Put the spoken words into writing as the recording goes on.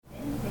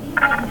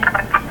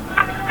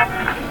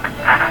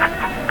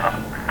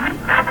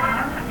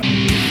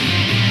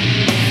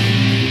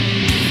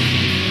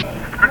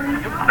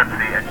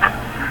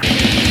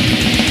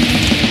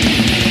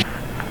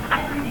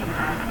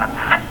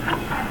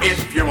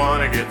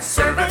want to get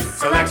service,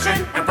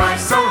 selection, and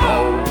price so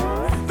low.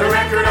 The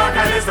Record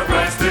Archive is the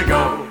place to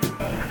go.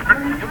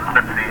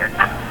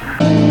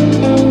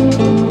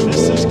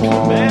 This is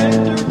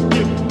Commander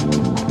Duke.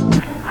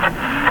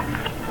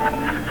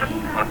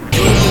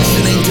 You're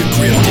listening to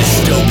Grim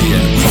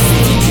Dystopian with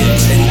Freaky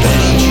Kids and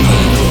Benny G,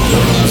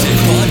 your music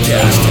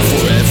podcast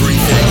for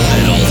everything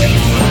metal.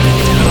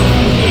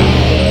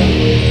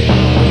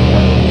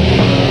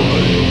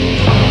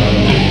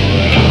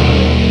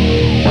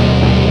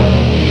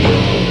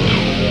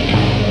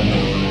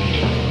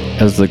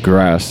 As the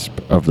grasp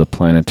of the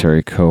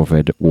planetary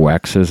COVID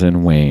waxes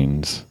and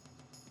wanes,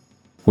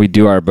 we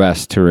do our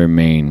best to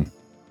remain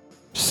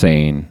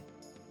sane.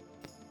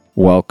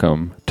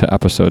 Welcome to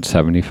episode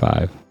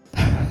 75,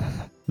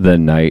 The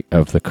Night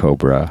of the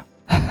Cobra.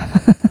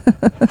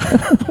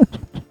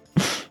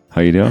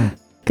 How you doing?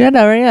 Good,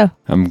 how are you?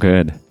 I'm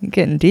good. You're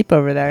getting deep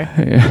over there.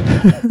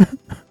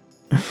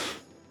 Yeah.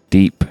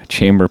 Deep.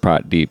 Chamber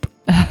pot deep.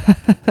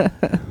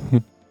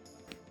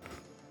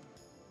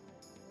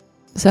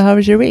 So how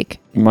was your week?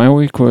 My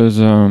week was,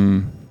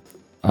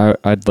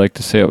 I'd like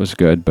to say it was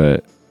good,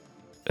 but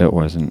it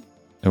wasn't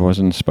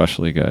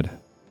especially good.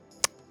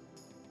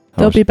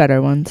 There'll be better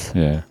ones.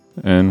 Yeah,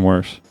 and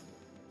worse.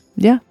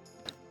 Yeah.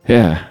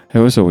 Yeah, it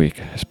was a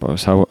week, I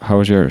suppose. How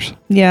was yours?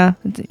 Yeah,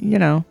 you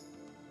know.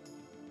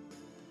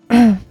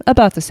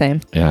 About the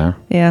same. Yeah.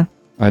 Yeah.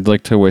 I'd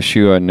like to wish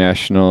you a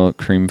National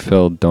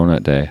Cream-Filled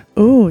Donut Day.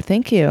 Ooh,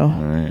 thank you.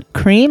 All right.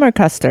 Cream or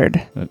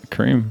custard?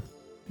 Cream.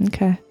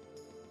 Okay.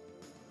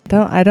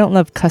 I don't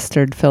love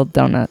custard-filled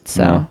donuts,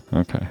 so No?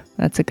 Okay.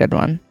 that's a good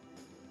one.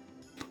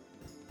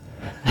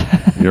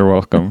 You're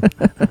welcome.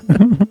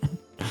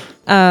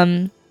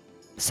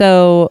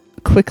 So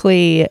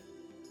quickly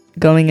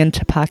going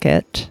into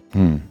Pocket.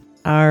 Hmm.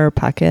 Our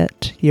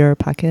Pocket, your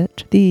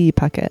Pocket, the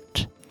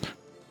Pocket.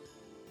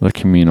 The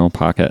communal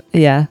pocket.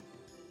 Yeah.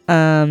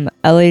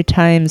 LA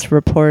Times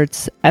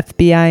reports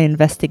FBI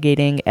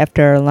investigating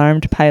after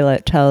alarmed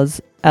pilot tells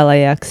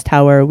LAX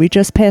tower, "We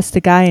just passed a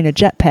guy in a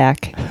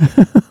jetpack."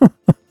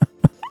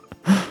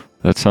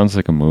 That sounds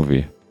like a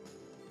movie.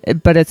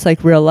 But it's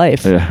like real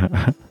life.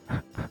 Yeah.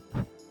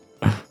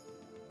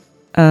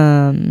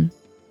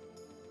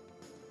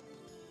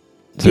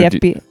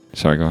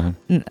 Sorry, go ahead.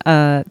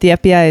 The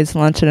FBI has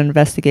launched an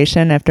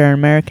investigation after an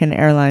American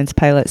Airlines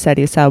pilot said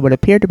he saw what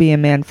appeared to be a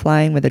man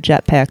flying with a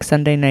jetpack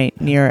Sunday night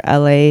near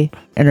LA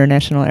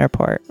International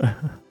Airport.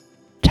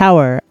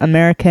 Tower,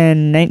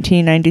 American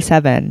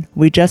 1997.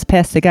 "We just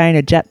passed a guy in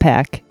a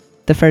jetpack,"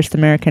 the first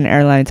American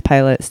Airlines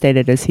pilot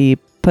stated as he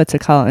puts a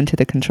call into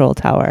the control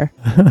tower.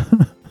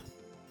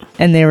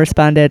 And they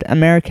responded,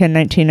 "American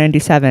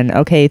 1997.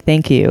 Okay,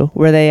 thank you.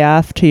 Were they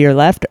off to your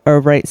left or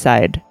right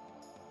side?"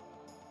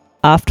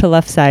 "Off to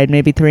left side,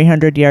 maybe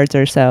 300 yards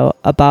or so,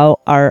 about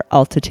our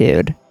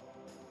altitude."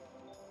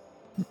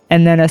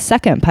 And then a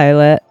second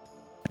pilot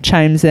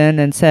chimes in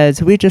and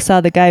says, "We just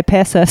saw the guy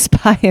pass us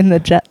by in the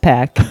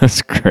jetpack."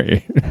 That's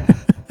great.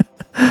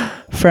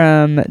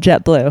 From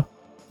JetBlue.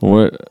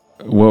 What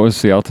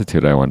was the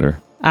altitude, I wonder?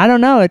 I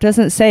don't know. It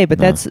doesn't say, but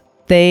No.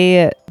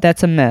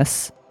 that's a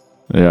miss.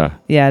 Yeah.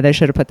 Yeah, they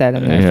should have put that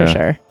in there for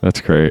sure.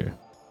 That's great.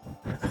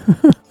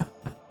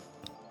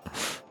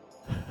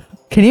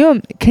 Can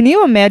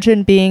you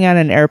imagine being on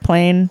an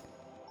airplane?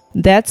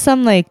 That's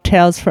some like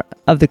Tales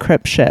of the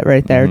Crypt shit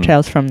right there. Mhm.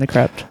 Tales from the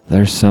Crypt.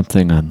 There's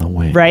something on the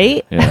wing.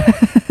 Right? Yeah.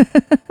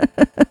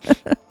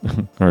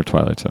 Or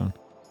Twilight Zone.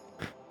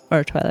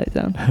 Or Twilight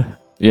Zone.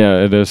 Yeah,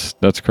 it is.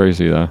 That's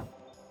crazy, though.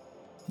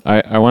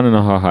 I want to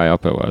know how high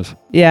up it was.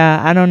 Yeah,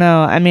 I don't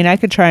know. I mean, I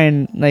could try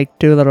and like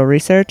do a little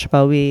research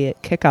while we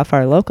kick off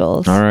our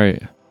locals. All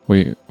right.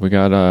 We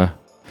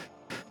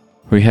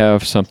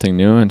have something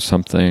new and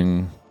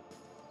something,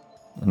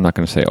 I'm not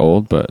going to say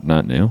old, but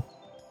not new.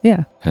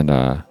 Yeah. And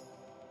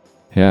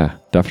yeah,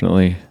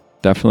 definitely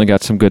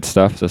got some good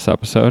stuff this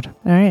episode.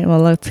 All right.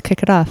 Well, let's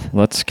kick it off.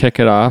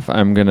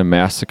 I'm going to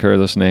massacre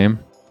this name.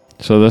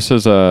 So this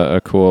is a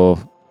cool,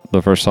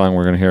 the first song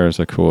we're going to hear is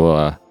a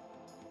cool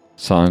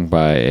song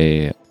by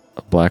a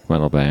black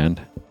metal band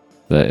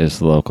that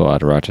is local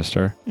out of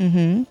Rochester.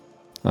 Mm-hmm.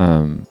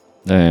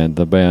 And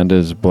the band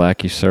is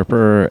Black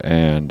Usurper,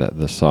 and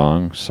the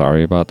song,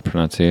 sorry about the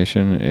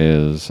pronunciation,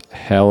 is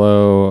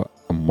Hello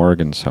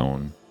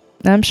Morgenstone.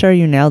 I'm sure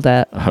you nailed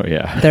it. Oh,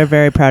 yeah. They're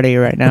very proud of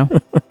you right now.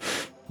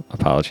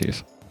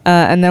 Apologies.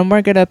 And then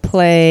we're going to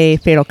play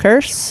Fatal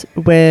Curse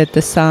with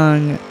the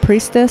song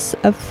Priestess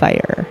of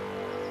Fire.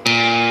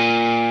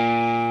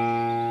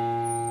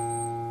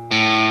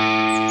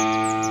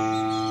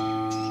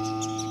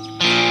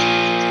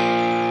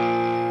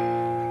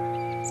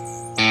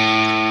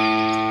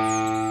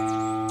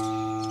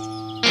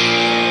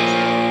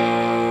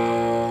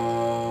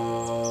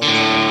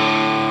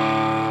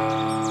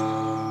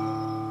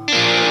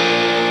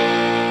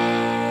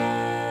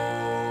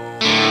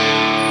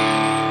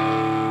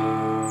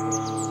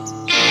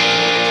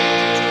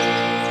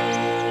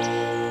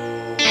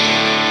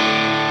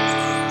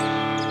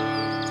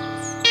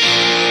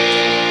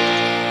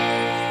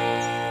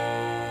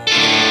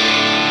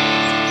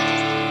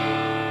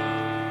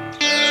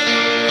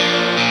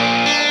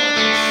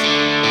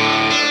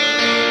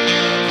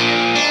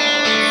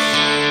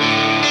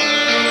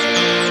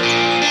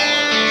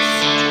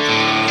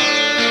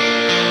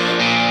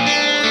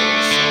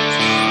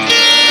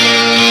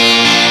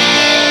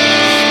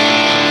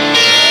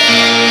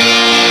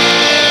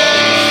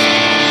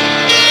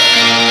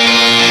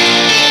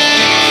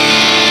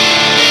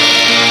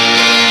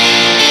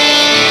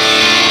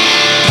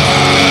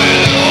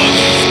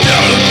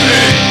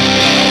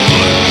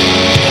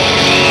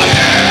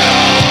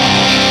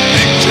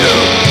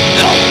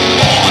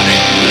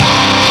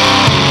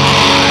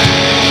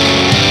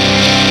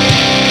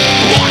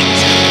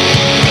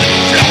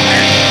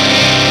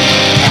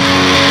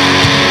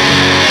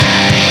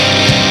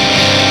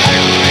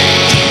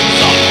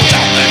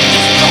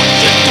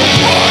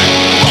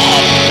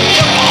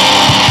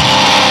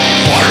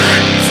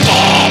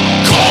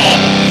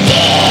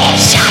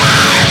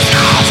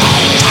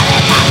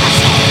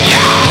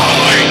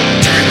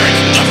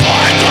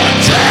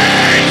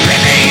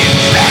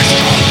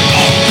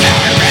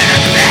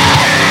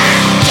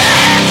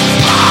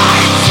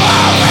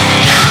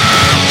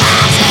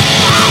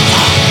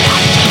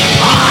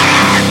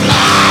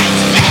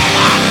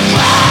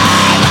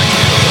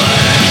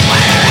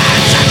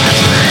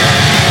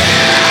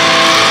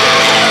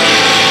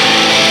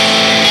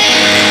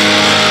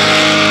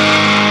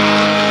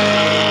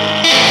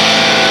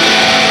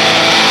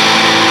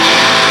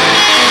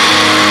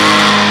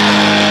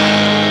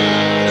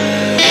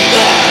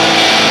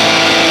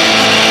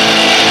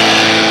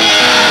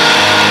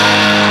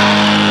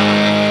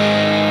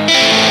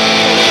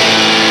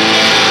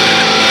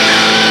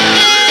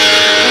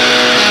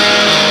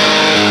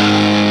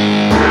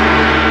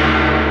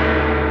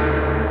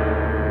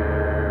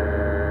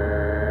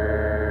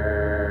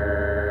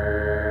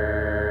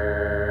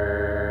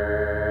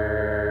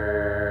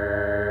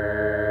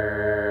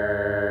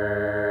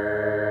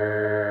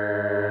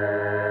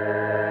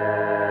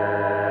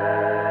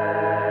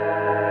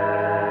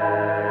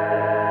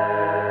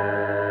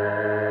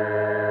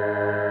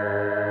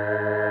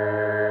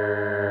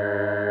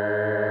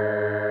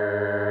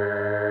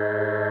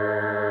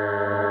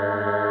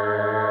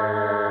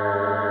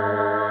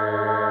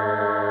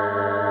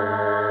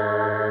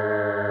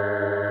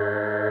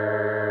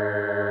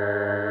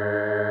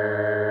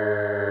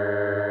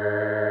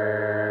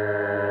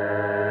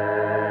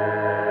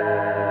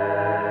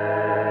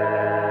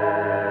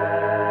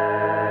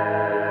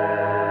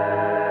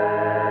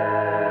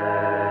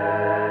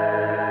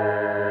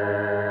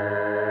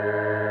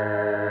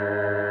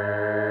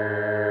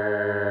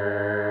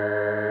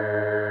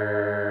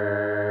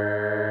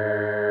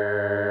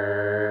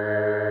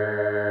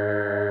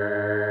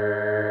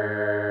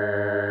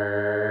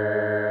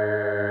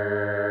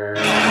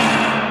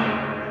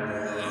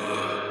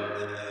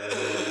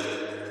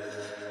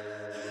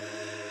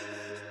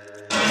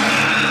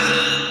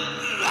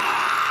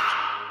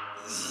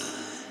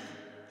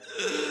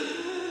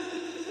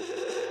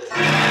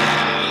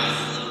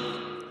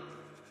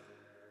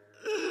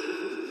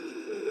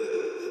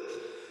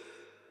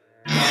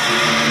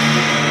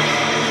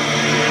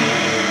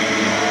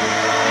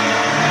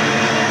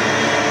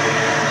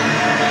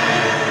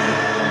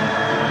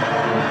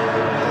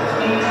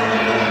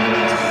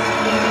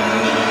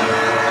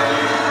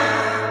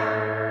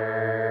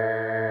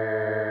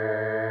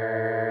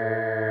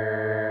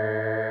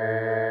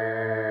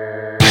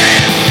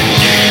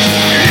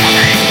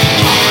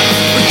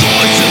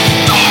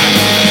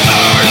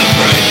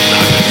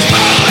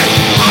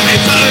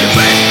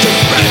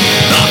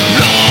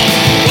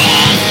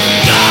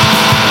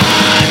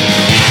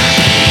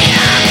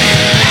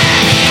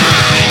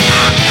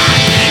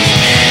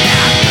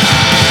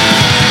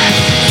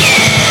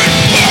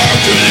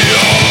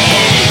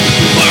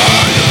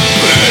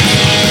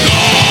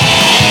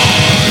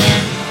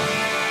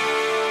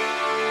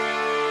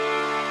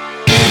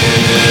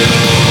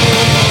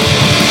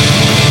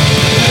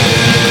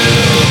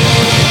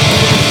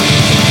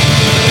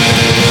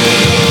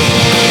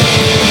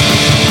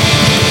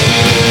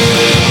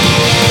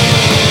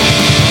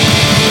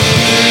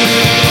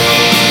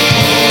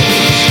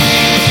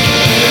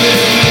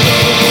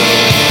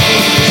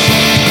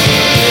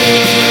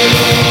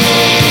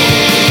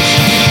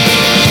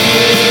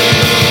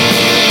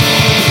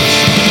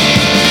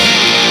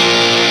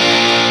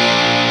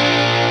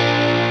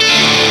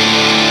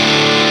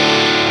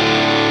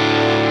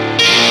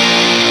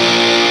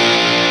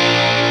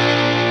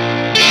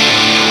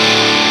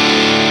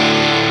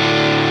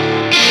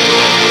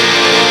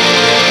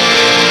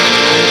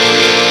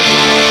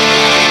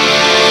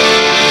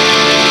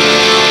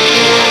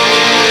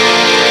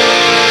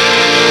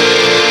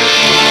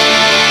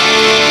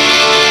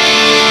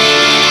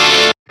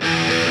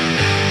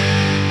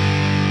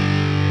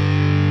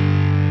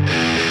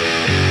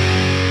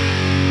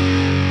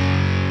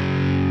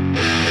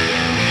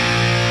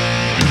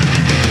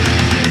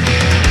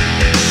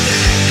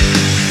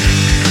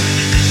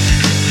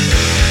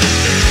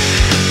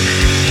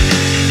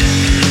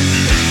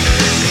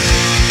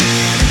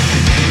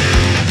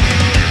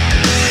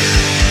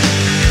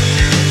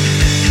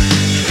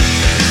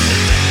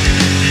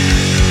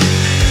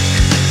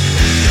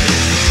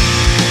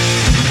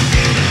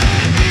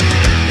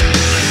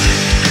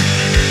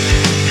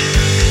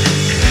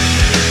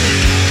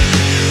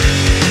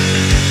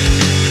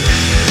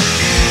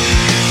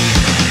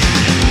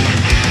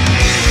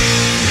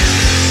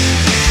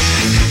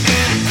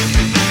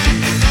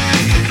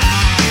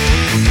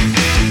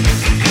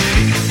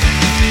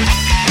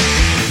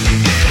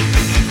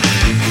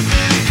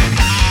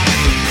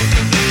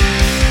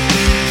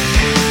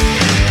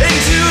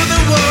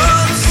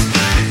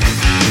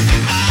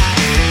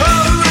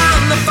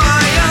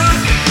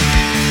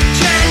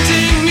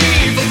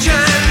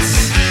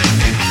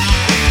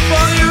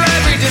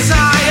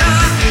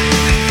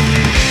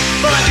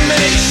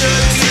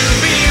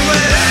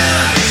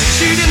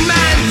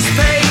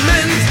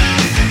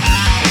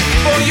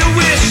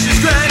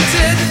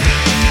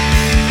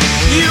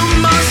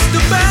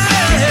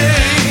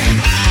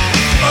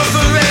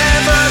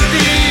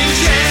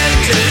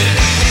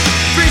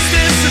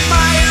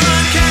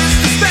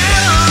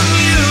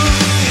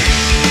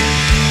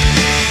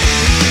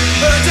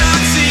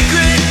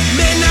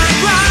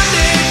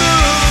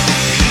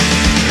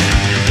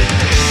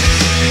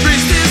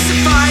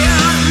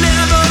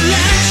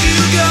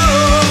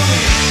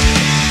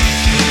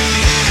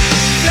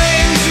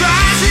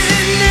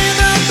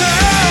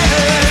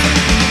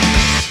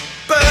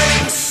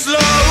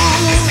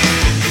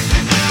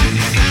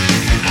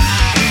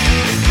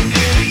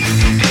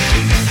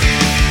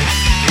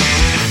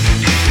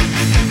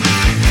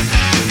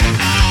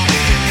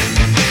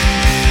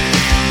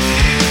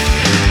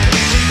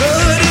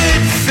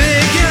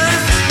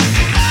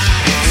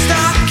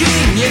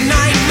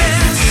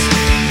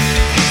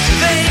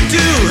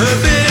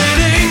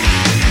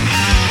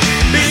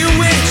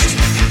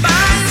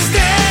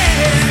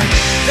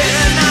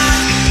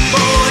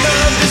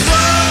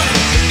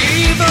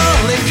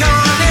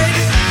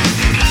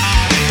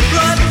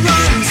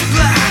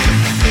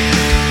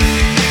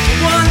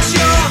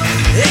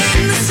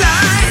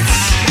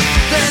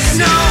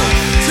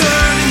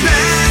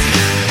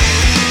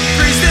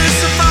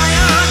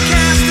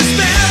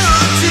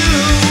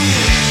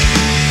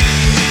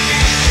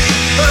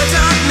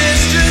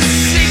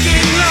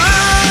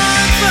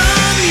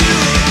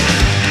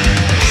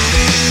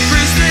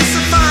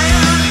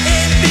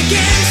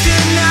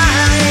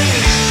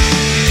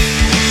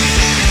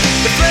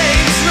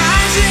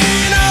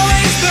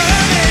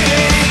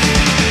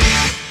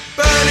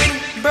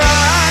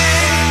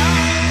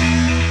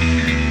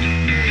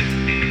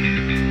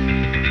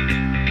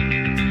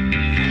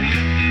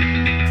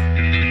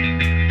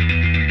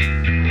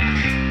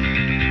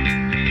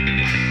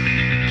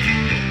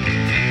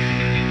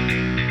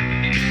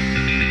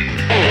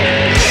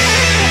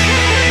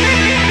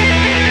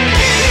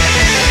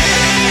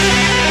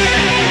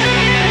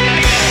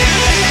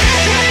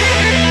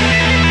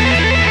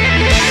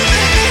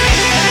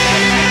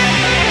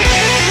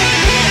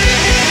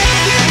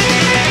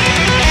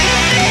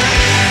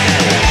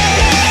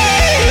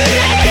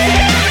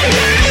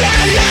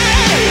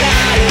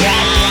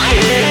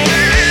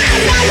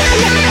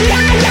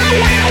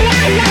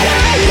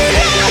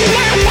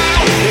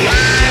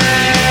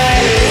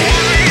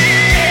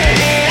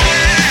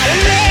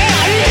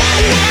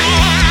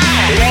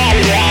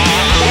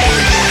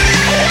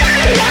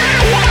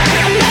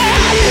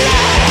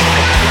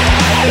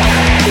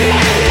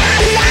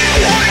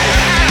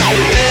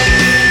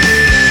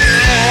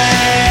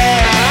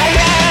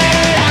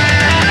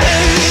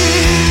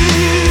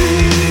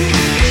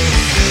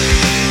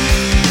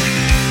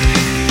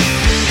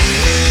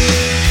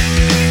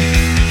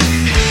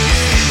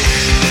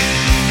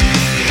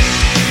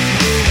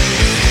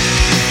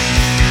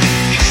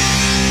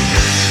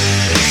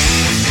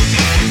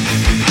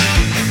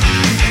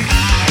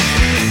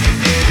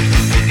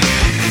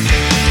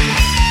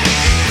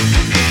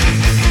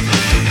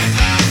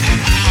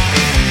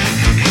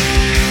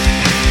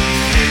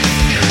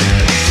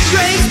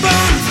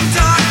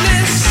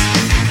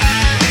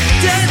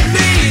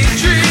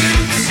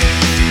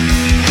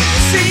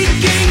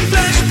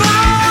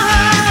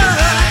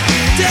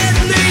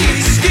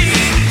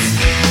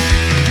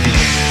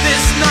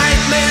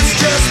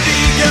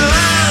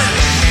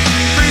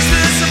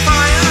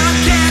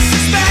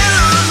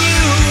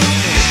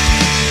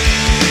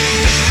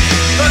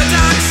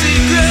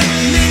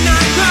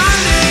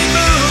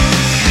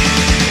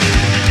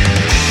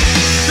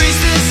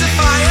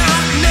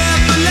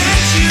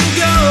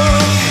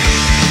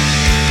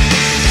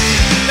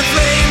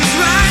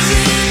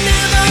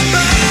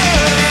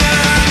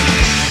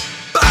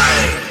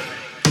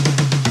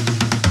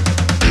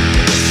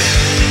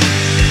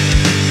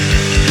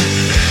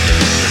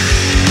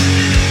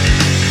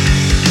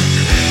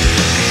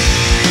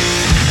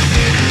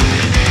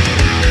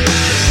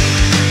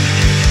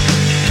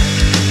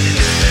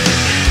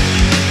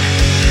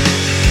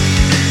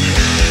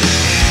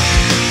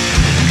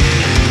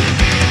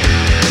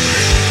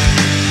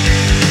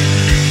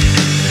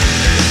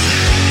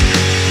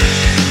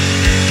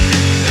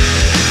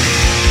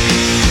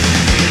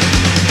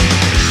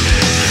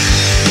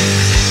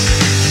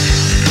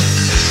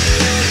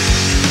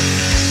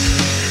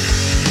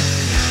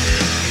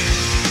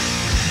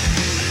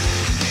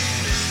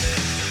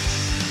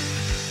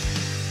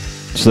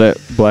 So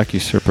that Black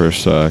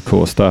Usurper's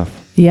cool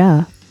stuff.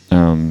 Yeah.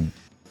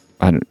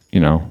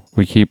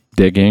 We keep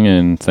digging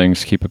and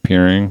things keep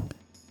appearing.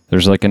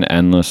 There's like an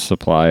endless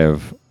supply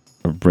of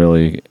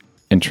really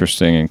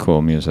interesting and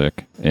cool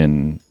music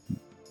in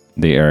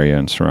the area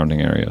and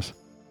surrounding areas.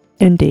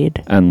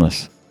 Indeed.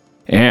 Endless.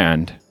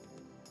 And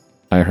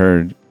I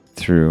heard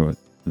through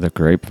the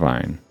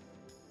grapevine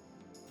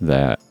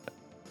that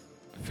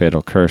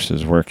Fatal Curse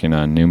is working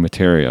on new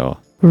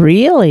material.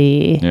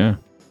 Really? Yeah,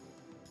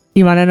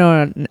 You want to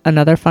know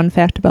another fun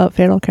fact about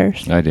Fatal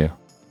Curse? I do.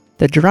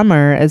 The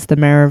drummer is the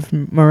mayor of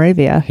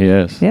Moravia. He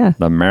is. Yeah.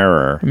 The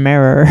mirror.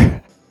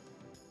 Mirror.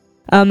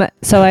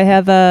 So I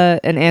have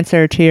an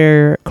answer to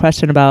your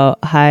question about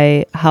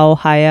how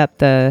high up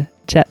the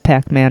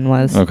jetpack man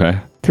was. Okay.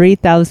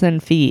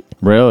 3,000 feet.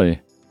 Really?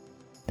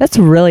 That's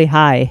really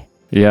high.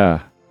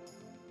 Yeah.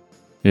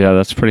 Yeah,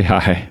 that's pretty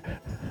high.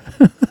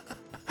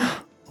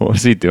 What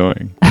was he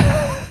doing?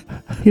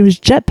 He was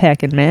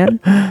jetpacking, man.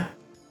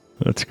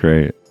 That's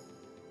great.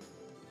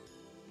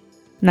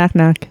 Knock,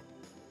 knock.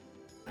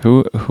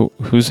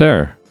 Who's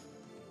there?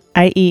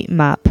 I eat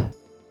mop.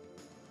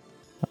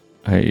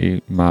 I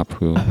eat my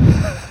poo.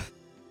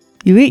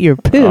 You eat your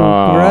poo.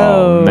 Oh,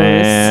 Gross.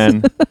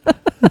 man.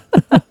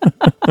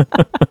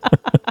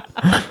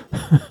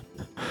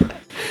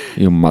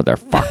 You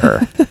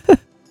motherfucker.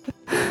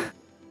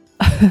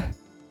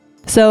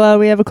 So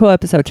we have a cool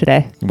episode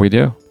today. We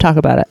do. Talk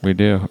about it. We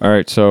do. All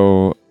right.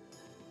 So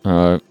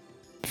a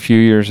few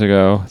years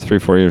ago,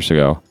 3-4 years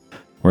ago,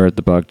 we're at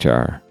the Bug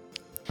Jar,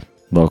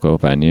 local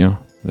venue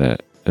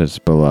that is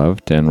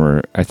beloved, and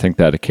we're, I think,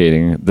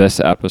 dedicating this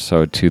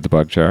episode to the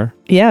Bug Jar.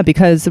 Yeah,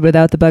 because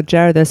without the Bug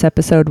Jar, this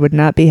episode would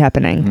not be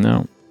happening.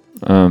 No.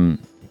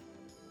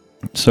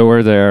 So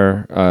we're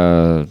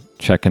there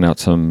checking out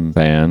some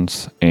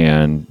bands,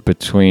 and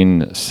between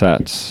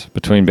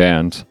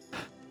bands,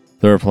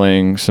 they were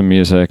playing some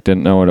music,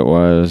 didn't know what it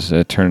was.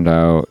 It turned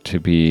out to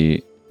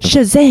be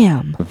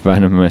Shazam!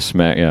 Venomous,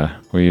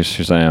 we use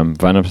Shazam.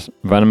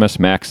 Venomous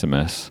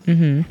Maximus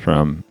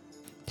from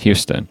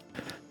Houston.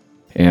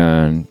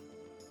 And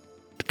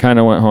kind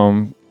of went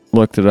home,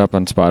 looked it up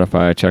on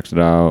Spotify, checked it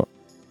out,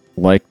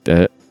 liked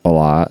it a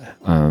lot,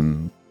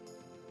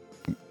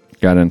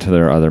 got into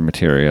their other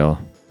material,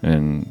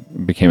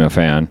 and became a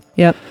fan.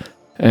 Yep.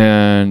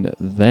 And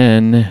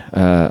then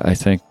I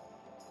think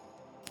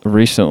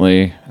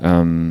recently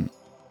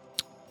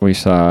we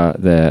saw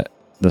that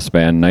this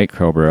band Night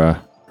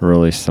Cobra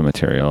released some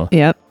material.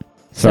 Yep.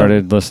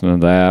 Started listening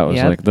to that. Was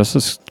Yep. like, this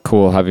is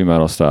cool heavy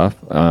metal stuff.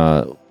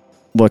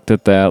 Looked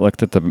at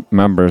the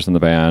members in the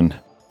band,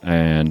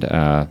 and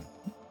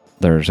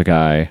there's a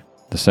guy,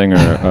 the singer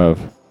of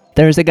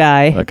There's a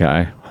guy.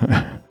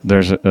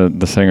 There's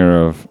the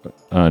singer of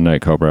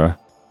Night Cobra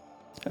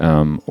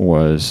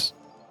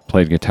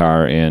played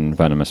guitar in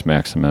Venomous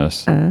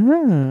Maximus.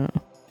 Oh.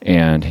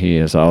 And he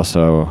is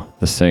also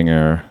the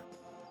singer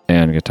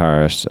and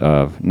guitarist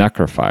of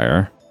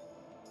Necrofire.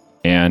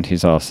 And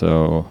he's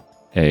also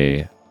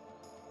a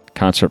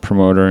concert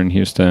promoter in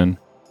Houston.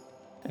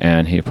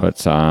 And he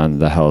puts on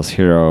the Hell's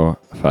Heroes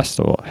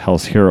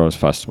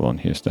Festival in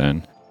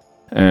Houston.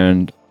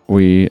 And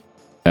we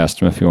asked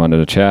him if he wanted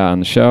to chat on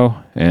the show.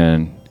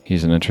 And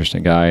he's an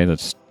interesting guy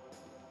that's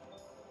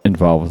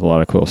involved with a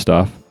lot of cool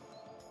stuff.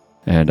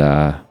 And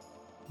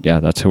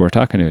that's who we're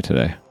talking to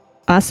today.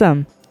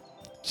 Awesome.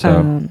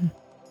 So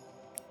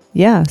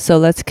so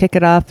let's kick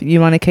it off. You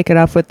want to kick it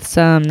off with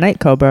some Night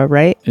Cobra,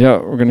 right? yeah,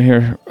 we're going to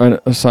hear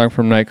a song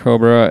from Night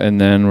Cobra,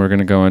 and then we're going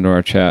to go into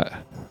our chat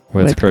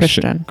with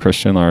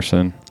Christian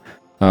Larson.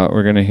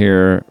 We're going to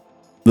hear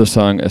the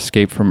song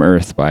Escape from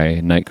Earth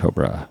by Night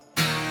Cobra.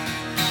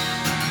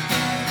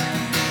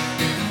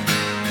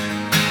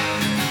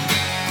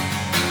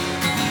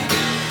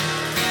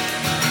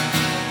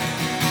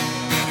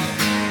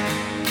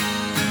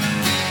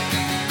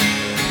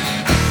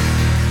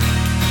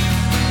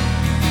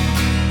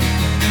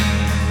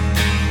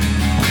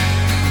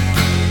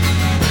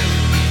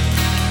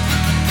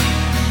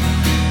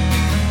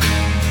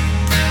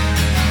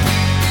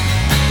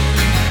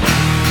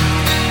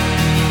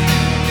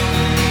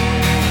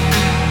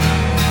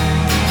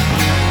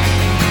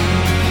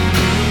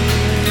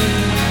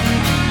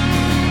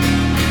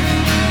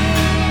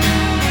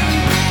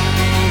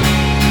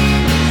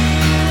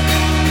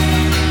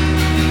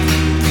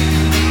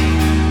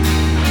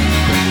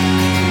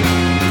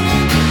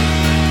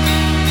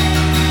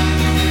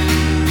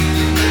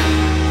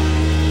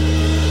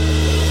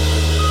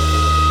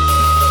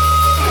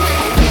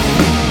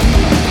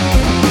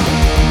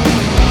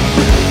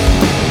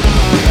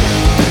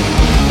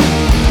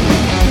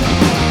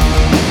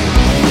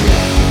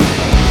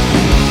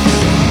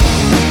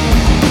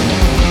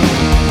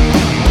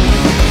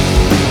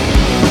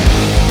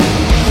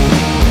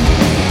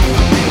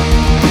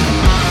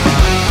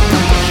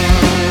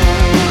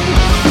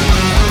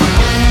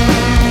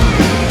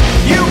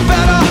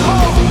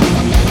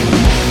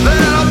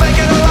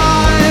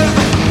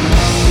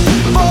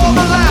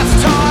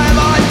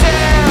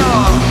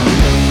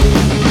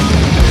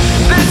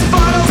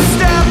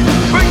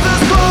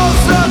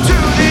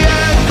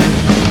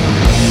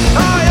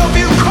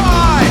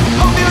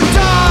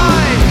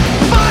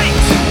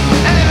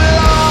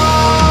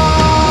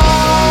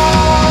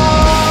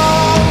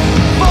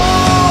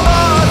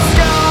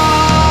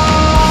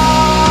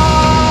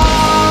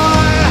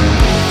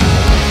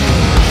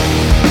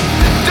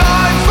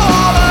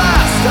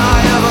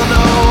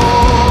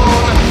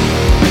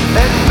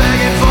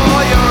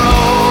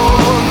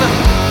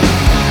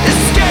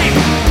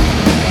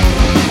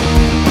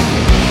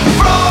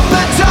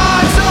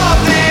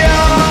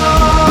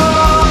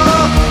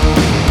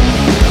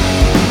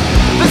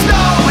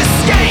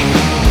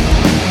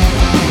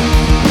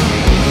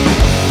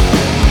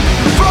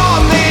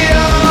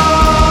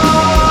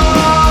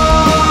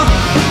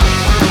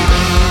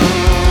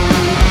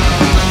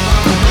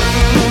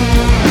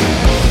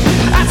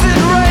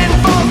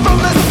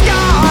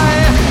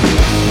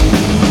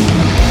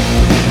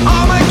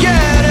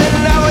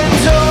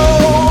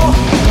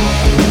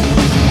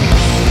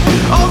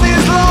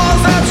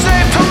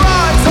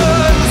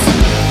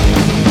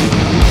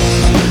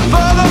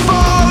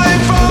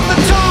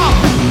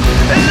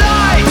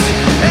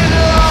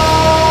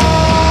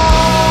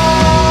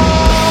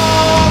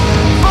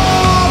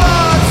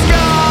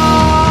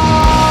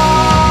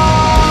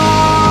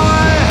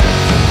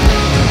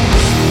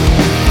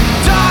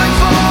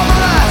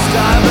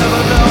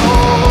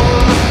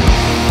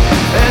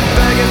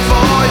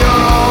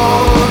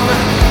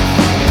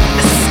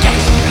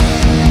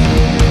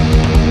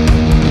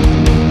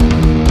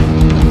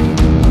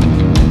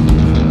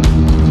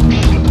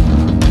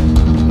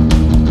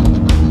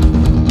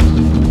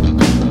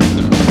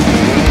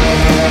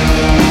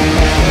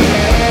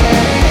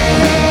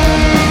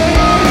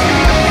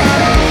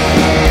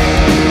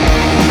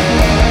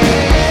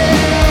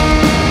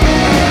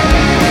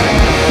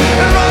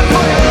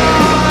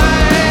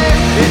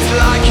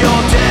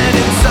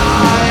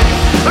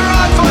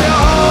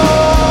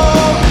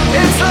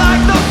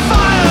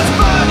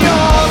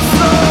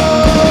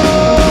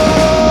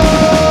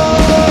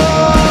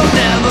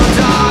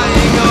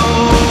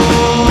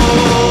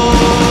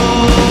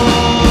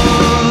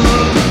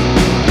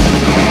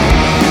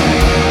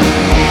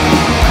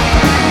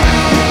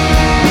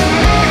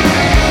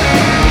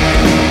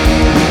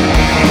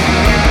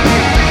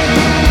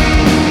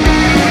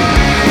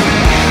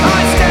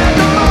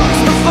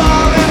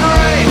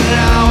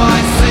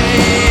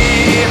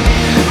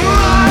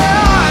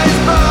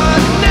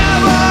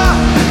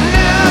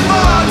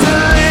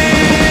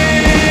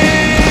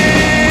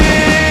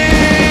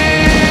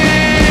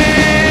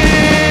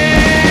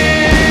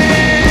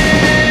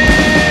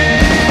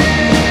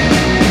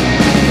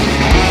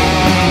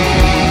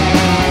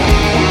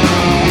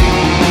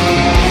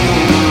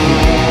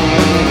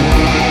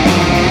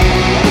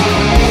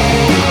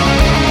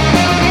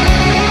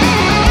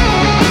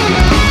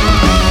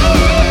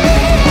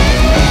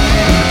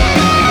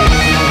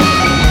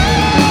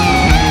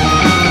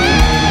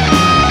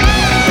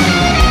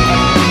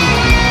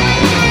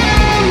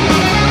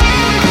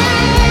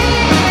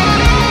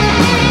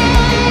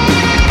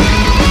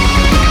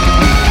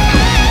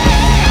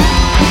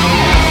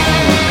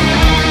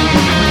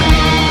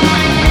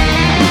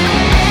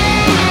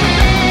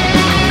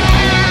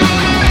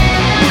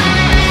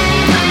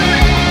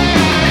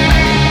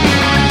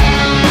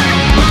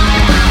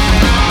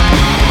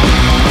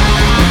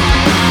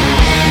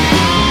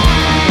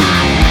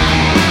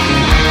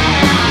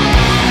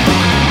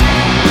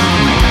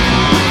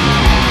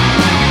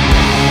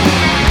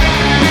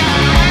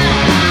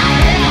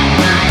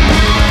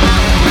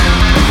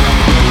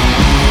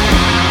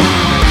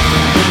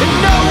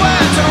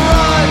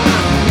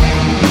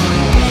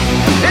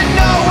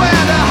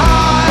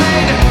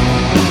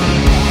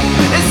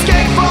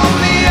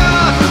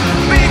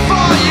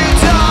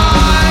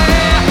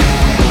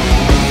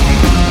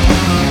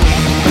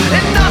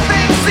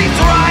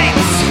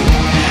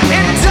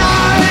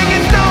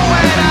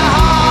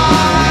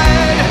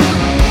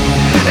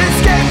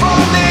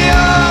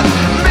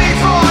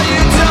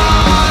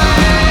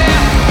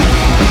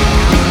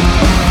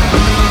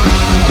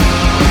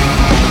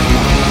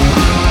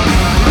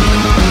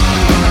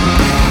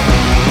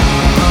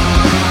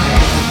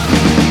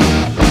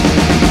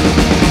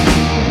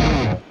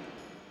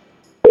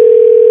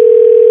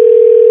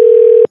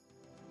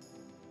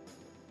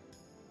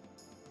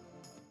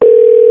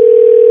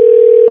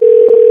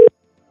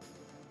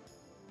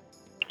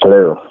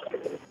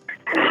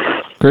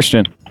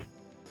 Christian.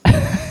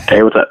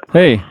 Hey, what's up?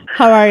 Hey.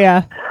 How are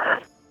ya?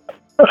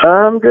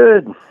 I'm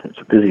good. It's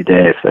a busy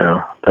day,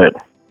 but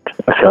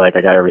I feel like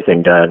I got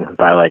everything done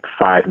by like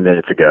 5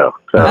 minutes ago.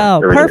 So Oh,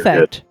 everything's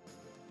perfect. good.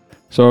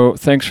 So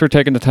thanks for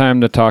taking the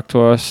time to talk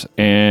to us.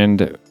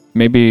 And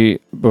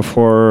maybe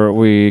before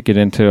we get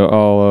into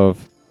all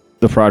of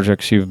the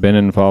projects you've been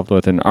involved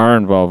with and are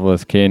involved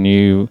with, can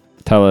you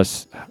tell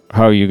us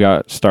how you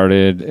got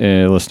started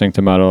listening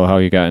to metal, how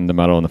you got into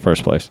metal in the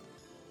first place?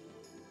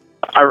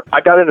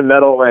 I got into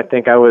metal when I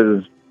think I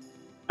was,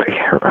 I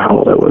can't remember how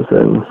old I was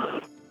then,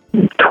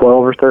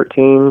 12 or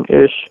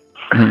 13-ish.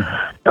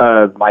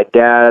 My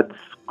dad's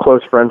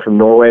close friend from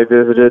Norway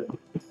visited,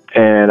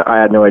 and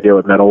I had no idea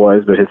what metal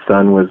was, but his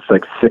son was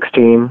like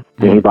 16,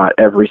 and he bought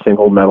every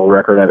single metal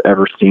record I've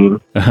ever seen.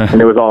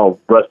 And it was all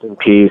Rust in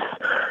Peace,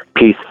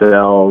 Peace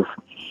Cells,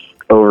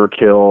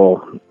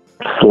 Overkill,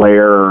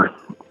 Slayer,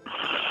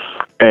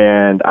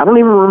 and I don't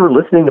even remember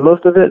listening to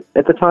most of it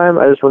at the time.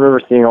 I just remember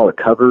seeing all the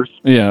covers,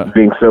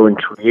 being so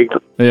intrigued.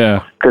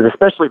 Yeah. Because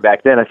especially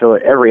back then, I feel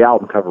like every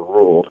album cover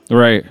ruled.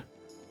 Right.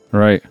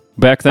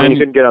 Back then, you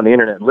couldn't get on the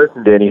internet and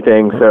listen to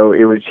anything, so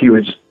he would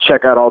just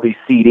check out all these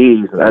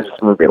CDs, and I just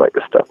remember being like,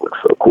 this stuff looks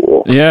so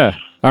cool. Yeah.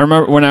 I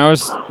remember when I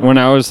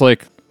was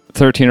like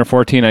 13 or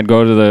 14, I'd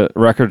go to the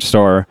record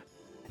store,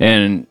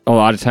 and a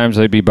lot of times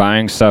I'd be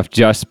buying stuff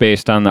just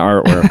based on the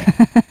artwork.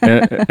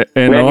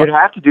 and Man, you'd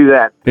have to do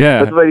that.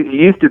 Yeah. That's what it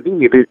used to be.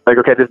 It'd be like,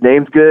 okay, this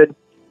name's good.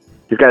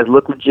 These guys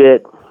look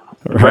legit.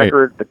 The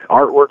record, the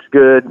artwork's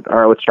good. All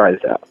right, let's try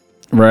this out.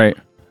 Right.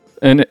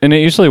 And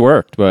it usually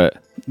worked, but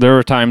there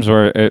were times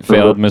where it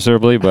failed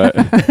miserably, but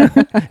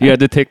you had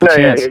to take the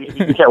chance.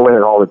 Yeah, you can't win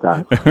it all the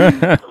time.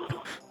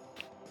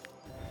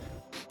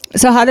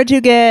 So how did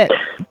you get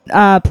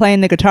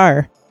playing the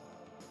guitar?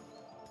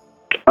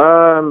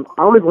 I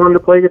always wanted to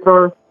play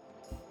guitar.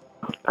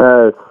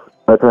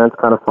 My parents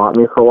kind of fought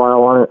me for a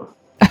while on it.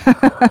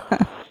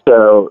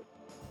 So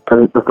I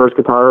think the first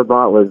guitar I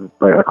bought was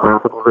like a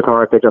classical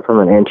guitar I picked up from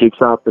an antique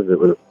shop because it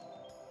was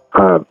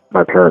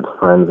my parents'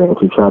 friend's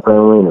antique shop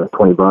only, and it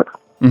was $20.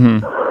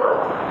 Mm-hmm.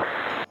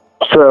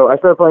 So I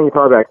started playing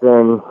guitar back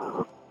then,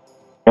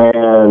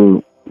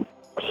 and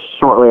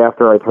shortly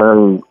after I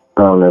turned,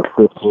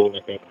 15, I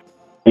think,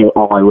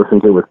 all I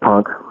listened to was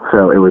punk,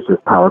 so it was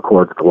just power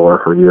chords galore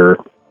for years.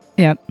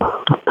 Yep.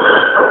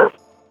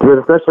 Because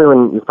especially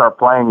when you start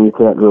playing, you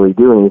can't really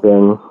do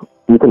anything.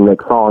 You can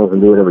make songs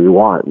and do whatever you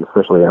want,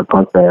 especially in a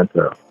punk band,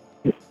 so...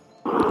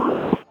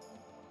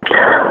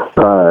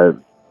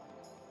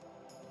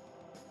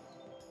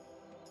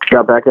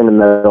 got back into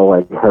metal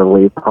like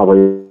heavily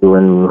probably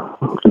when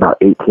about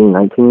 18,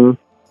 19.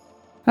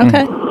 Okay.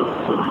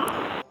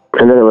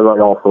 And then it was like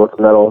all sorts of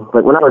metal.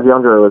 Like when I was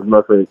younger, it was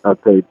mostly,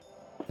 I'd say,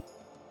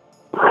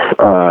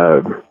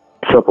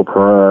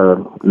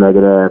 Sepultura,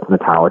 Megadeth,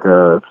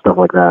 Metallica, stuff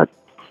like that.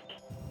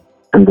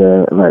 And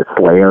then like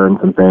Slayer and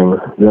some things.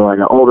 You know, like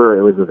older,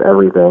 it was just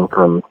everything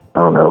from,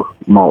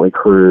 Motley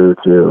Crue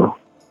to,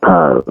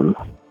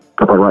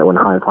 like right when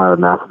High Flyer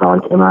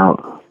Mastodon came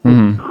out.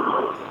 Mm-hmm.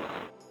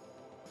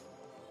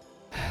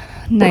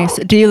 Nice.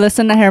 Do you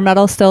listen to hair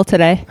metal still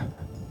today?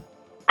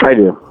 I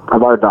do. I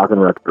bought a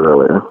Dokken record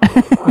earlier.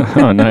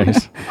 Oh,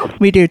 nice.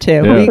 We do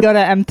too. Yeah. We go to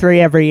M3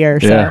 every year.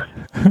 So.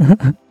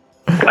 Yeah.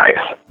 Nice.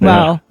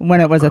 Well,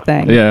 when it was a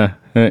thing. Yeah.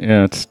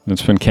 Yeah.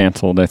 It's been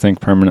canceled, I think,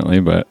 permanently,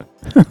 but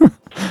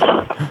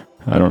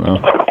I don't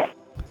know.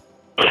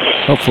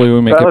 Hopefully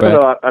we make it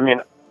back.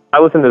 I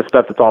listen to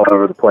stuff that's all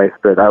over the place,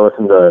 but I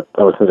listen to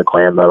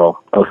glam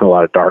metal. I listen to a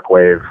lot of dark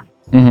wave.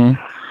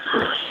 Mm-hmm.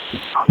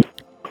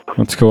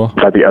 That's cool.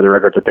 But the other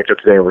records I picked up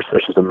today were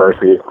Wishes of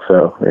Mercy,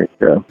 so there you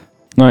go.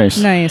 Nice.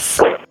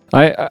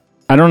 I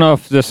don't know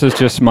if this is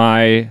just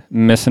my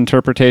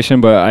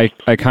misinterpretation, but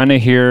I kind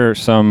of hear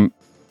some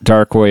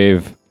dark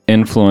wave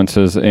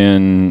influences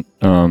in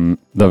the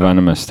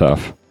Venomous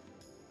stuff.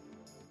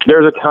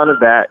 There's a ton of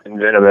that in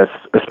Venomous,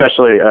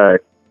 especially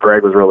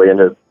Greg was really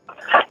into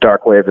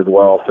dark wave as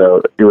well,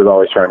 so he was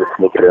always trying to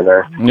sneak it in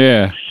there.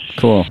 Yeah,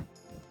 cool.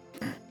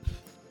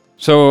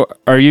 So,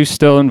 are you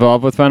still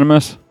involved with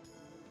Venomous?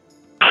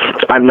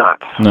 I'm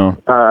not. No.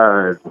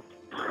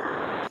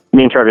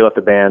 Me and Trevi left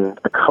the band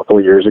a couple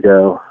of years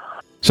ago.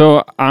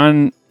 So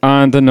on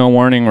the No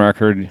Warning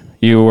record,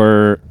 you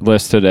were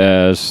listed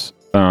as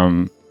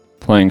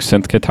playing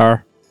synth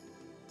guitar.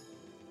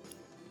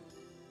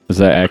 Is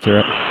that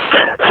accurate?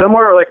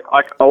 Somewhere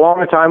like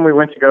along the time we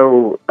went to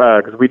go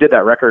because we did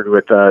that record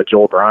with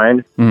Joel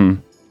Bryan,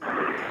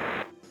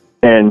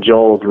 and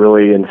Joel's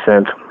really in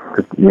synth.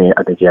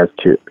 I think he has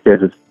two.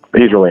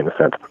 He's really in the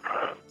synth.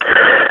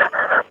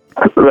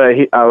 But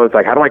I was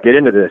like, how do I get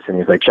into this? And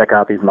he's like, check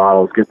out these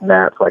models, get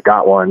that. So I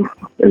got one,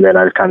 and then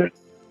I just kind of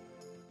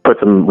put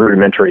some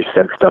rudimentary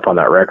synth stuff on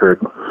that record.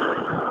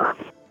 But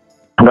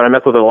I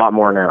mess with it a lot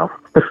more now.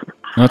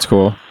 That's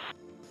cool.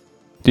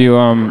 Do you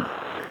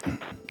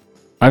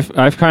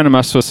I've kind of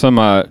messed with some.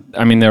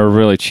 They were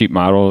really cheap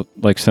model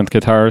like synth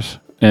guitars,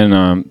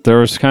 and there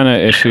was kind of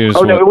issues.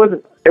 Oh no, it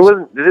wasn't.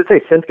 Did it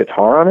say synth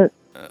guitar on it?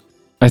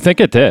 I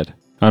think it did.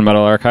 on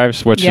Metal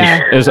Archives, which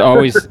Yeah. is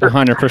always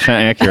 100%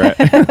 accurate.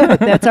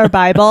 That's our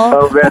Bible.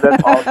 Oh man,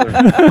 that's awesome.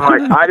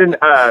 I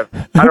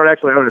don't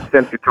actually own a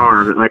synth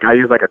guitar, but like I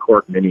use like a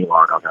Korg mini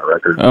log on that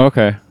record. Oh,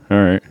 okay. All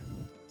right.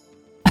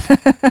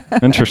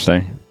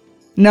 Interesting.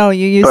 No,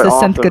 you use But the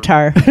synth awesome.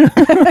 guitar.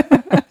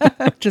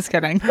 Just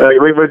kidding.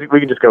 We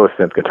can just go with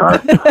synth guitar.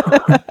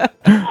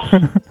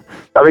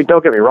 I mean,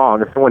 don't get me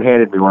wrong. If someone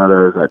handed me one of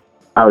those,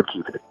 I would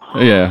keep it.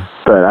 Yeah.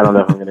 But I don't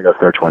know if I'm going to go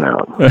search one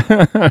out.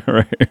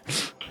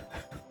 Right.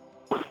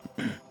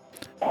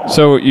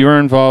 So you were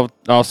involved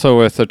also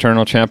with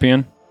Eternal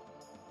Champion?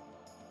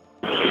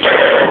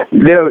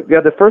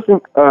 The first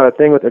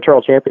thing with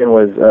Eternal Champion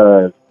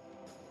was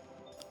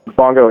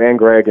Bongo and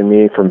Greg and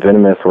me from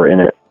Venomous were in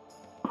it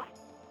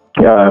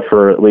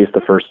for at least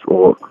the first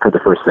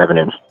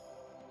 7-inch.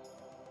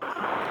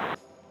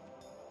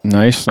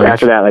 Nice.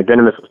 After that, like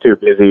Venomous was too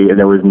busy, and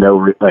there was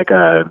no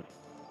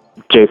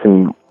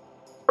Jason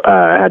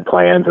had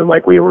plans, and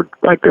like we were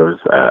like there was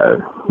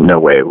no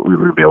way we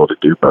would be able to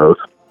do both.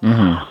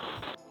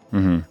 Mm-hmm.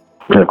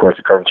 Mm-hmm. And of course,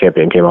 the current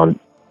champion came on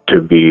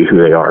to be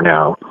who they are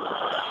now.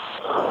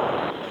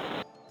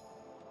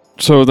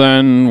 So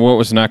then, what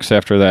was next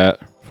after that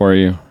for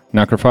you?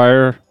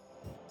 Necrofire?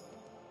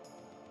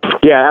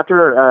 Yeah,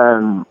 after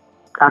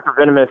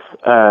Venomous,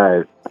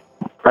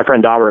 my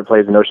friend Dauber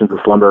plays in Oceans of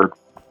Slumber.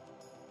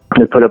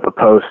 He put up a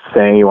post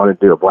saying he wanted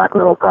to do a black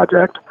metal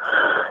project.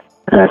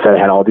 And I said I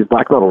had all these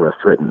black metal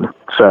riffs written.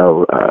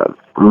 So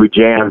we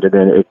jammed, and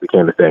then it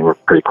became a thing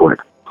pretty quick.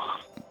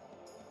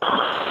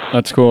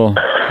 That's cool.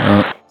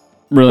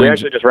 Really. We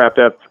actually just wrapped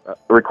up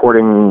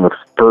recording our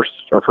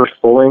first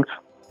full length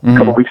a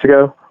couple weeks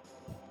ago.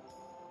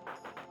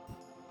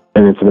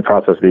 And it's in the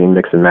process of being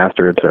mixed and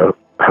mastered, so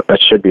that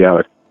should be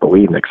out, I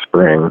believe, next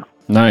spring.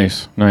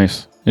 Nice.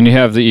 And you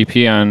have the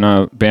EP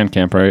on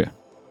Bandcamp, right?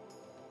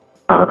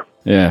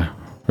 Yeah,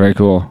 very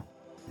cool.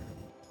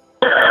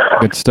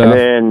 Good stuff.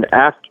 And then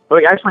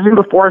actually, even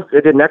before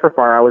I did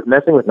Necrofire, I was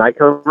messing with Night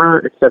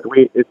Cobra, except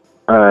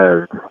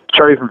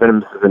Charlie from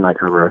Venomous is in Night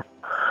Cobra.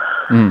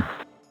 Mm.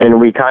 And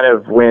we kind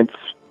of went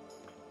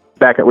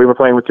back, we were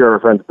playing with two of our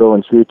friends, Bill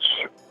and Cheech.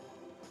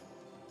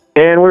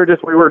 And we were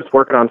just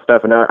working on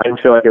stuff, and I didn't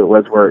feel like it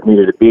was where it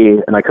needed to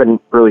be, and I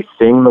couldn't really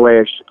sing the way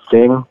I should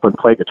sing, but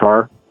play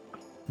guitar.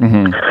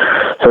 Mm-hmm.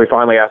 So we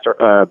finally asked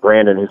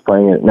Brandon, who's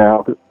playing it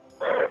now,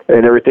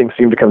 and everything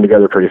seemed to come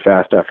together pretty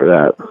fast after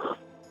that.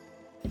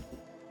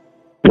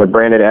 But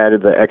Brandon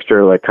added the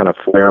extra like kind of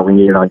flair we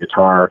needed on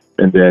guitar,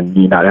 and then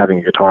me not having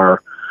a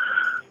guitar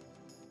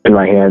in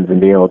my hands and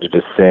being able to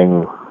just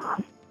sing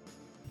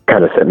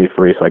kind of set me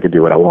free so I could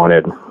do what I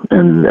wanted,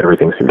 and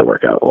everything seemed to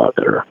work out a lot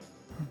better.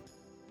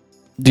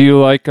 Do you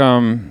like,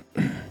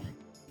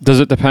 does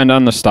it depend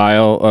on the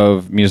style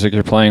of music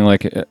you're playing?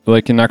 Like in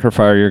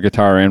Necrofire, your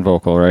guitar and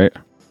vocal, right?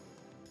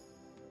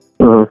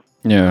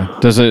 Mm-hmm. Yeah.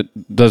 Does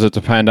it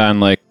depend on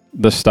like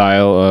the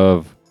style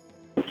of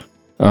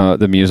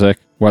the music,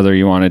 whether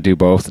you want to do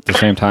both at the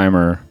same time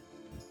or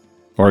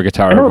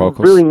guitar or vocals?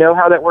 I don't really know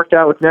how that worked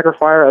out with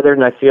Necrofire, other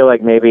than I feel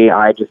like maybe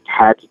I just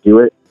had to do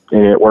it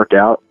and it worked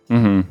out.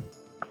 Mm-hmm.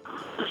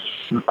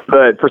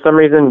 But for some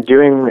reason,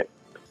 doing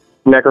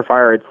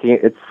Necrofire,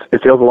 it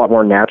feels a lot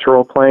more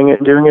natural playing it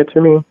and doing it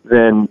to me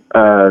than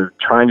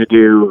trying to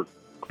do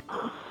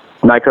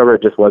Night Cobra.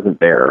 It just wasn't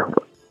there.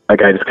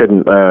 Like I just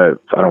couldn't. I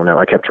don't know.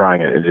 I kept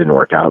trying it. It didn't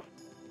work out.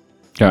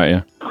 Got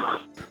you.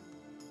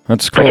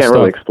 That's cool I can't stuff.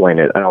 really explain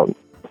it. I don't.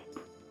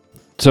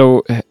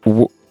 So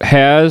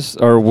has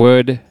or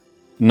would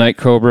Night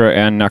Cobra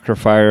and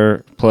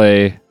Necrofire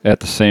play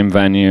at the same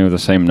venue the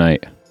same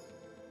night?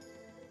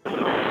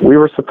 We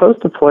were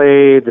supposed to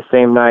play the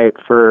same night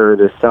for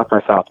the South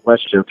by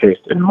Southwest showcase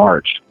in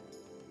March.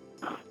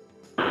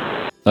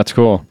 That's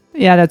cool.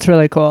 Yeah, that's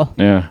really cool.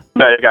 Yeah.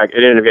 But it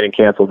ended up getting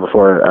canceled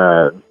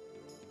before.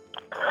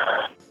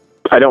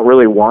 I don't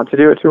really want to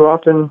do it too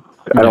often.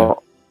 Yeah.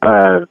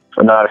 I'm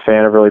not a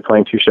fan of really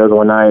playing two shows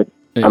one night.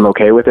 Yeah. I'm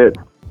okay with it,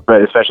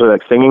 but especially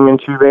like singing in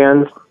two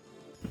bands.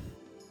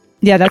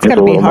 Yeah, that's It's got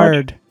to a be little much.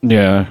 hard.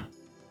 Yeah.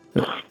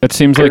 It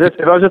seems like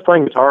If I was just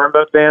playing guitar in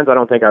both bands, I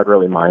don't think I'd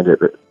really mind it.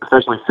 But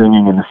especially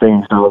singing, and the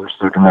singing styles are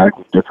so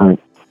dramatically different.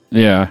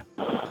 Yeah.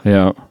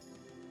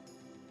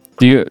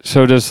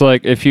 Does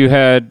like if you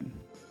had,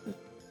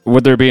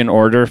 would there be an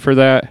order for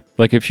that?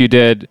 Like if you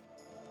did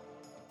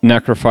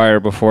Necrofire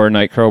before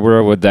Night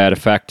Cobra, would that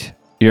affect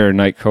your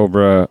Night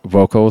Cobra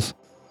vocals,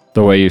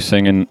 the way you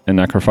sing in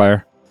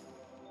Necrofire?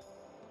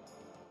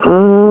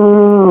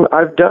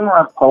 I've done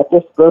Rock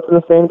Pulpus both in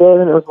the same day,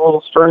 and it was a little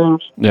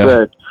strange. Yeah.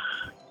 But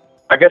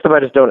I guess if I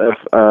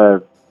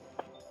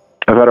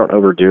don't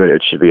overdo it,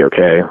 it should be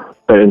okay.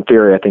 But in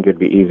theory, I think it'd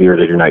be easier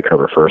to do Night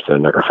Cobra first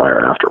and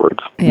Necrofire afterwards.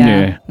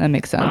 Yeah, that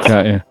makes sense.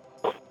 Got you.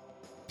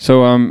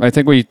 So I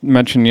think we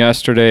mentioned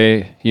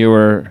yesterday you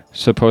were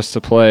supposed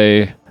to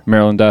play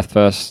Maryland Death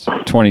Fest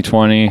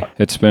 2020.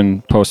 It's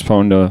been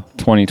postponed to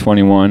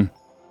 2021.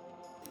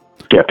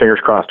 Yeah, fingers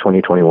crossed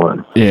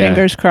 2021. Yeah.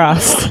 Fingers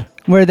crossed.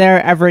 We're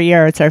there every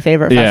year. It's our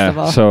favorite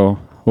festival. Yeah, so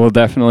we'll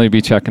definitely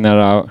be checking that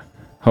out.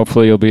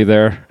 Hopefully you'll be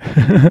there.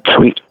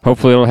 Sweet.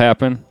 Hopefully it'll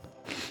happen.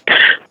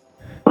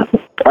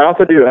 I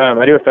also do.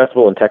 I do a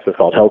festival in Texas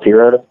called Healthy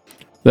Road.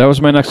 That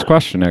was my next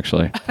question,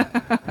 actually.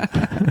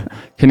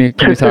 Can you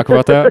talk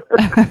about that?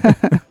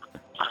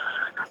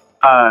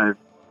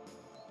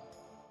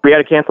 We had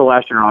to cancel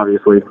last year,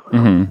 obviously.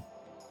 Mm-hmm.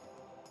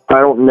 I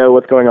don't know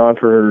what's going on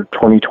for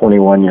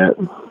 2021 yet.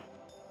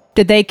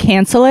 Did they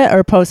cancel it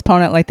or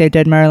postpone it like they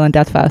did Maryland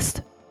Death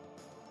Fest?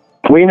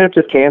 We ended up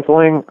just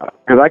canceling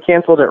because I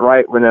canceled it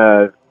right when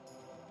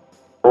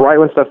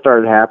stuff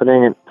started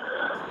happening, and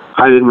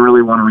I didn't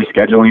really want to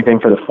reschedule anything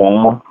for the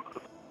fall.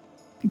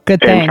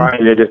 Good And thing.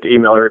 trying to just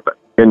email everybody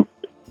and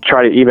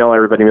try to email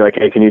everybody and be like,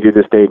 hey, can you do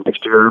this date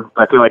next year?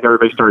 I feel like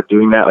everybody started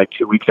doing that like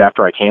 2 weeks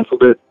after I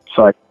canceled it.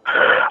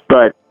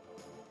 But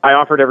I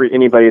offered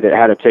anybody that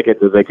had a ticket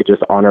that they could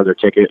just honor their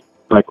ticket.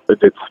 Like we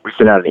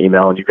sent out an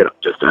email and you could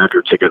just have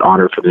your ticket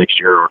honored for the next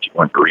year, or if you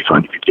want a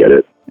refund, you could get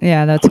it.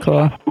 Yeah, that's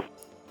cool.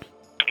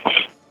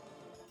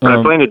 But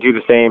I plan to do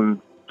the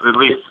same, at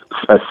least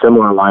a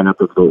similar lineup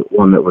of the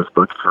one that was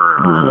booked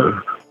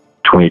for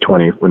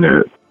 2020 when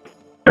it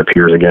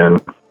appears again.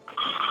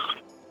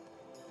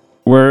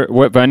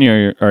 What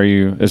venue are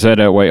you? Is that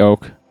at White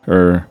Oak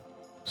or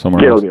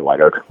somewhere Yeah, else? it'll be at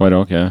White Oak. White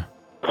Oak, yeah.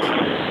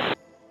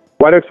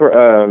 White Oak's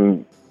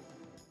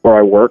where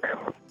I work.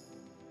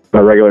 My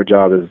regular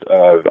job is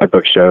I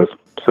book shows.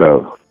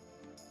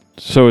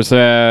 So is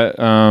that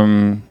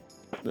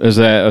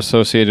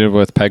associated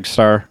with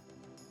Pegstar?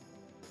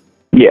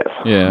 yes,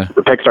 Yeah.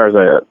 the Pegstar is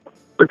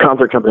a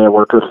concert company I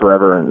worked with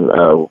forever, and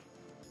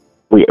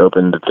we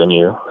opened the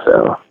venue,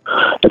 so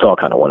it's all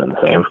kind of one and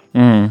the same.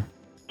 Mm.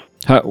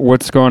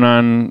 What's going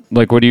on?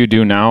 Like, what do you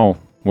do now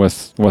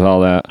with all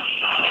that?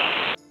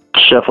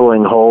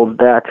 Shuffling hold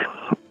back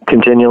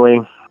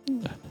continually.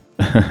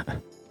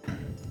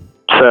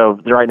 So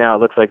right now it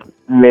looks like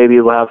maybe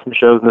we'll have some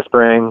shows in the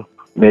spring.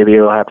 Maybe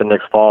it'll happen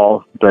next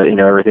fall, but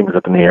everything's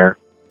up in the air.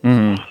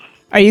 Mm.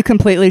 Are you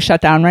completely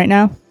shut down right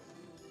now?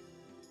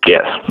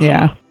 Yes.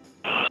 Yeah.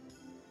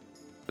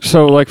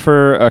 So, like,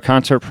 for a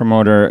concert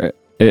promoter,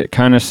 it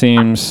kind of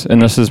seems,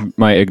 and this is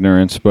my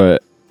ignorance,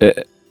 but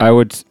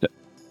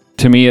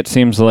to me, it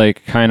seems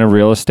like kind of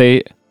real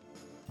estate,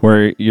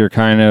 where you're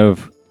kind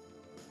of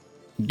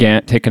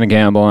taking a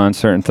gamble on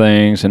certain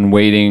things and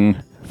waiting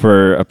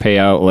for a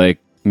payout, like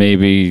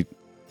maybe,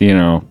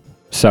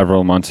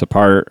 several months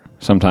apart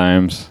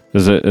sometimes.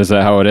 Is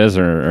that how it is,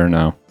 or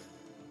no?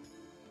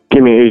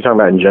 You mean, are you talking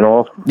about in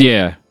general?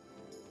 Yeah.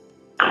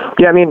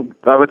 Yeah, I mean,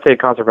 I would say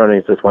concert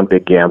promoting is just one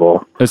big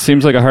gamble. It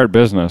seems like a hard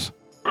business.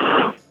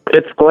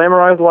 It's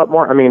glamorized a lot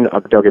more. I mean,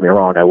 don't get me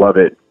wrong, I love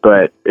it,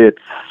 but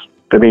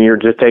you're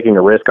just taking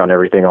a risk on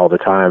everything all the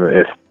time.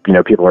 If,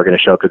 people are going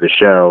to show up to the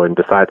show, and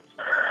besides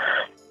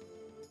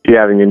you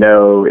having to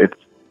know if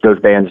those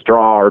bands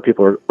draw or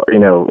people are,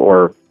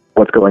 or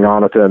what's going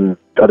on with them,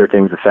 other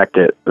things affect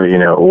it,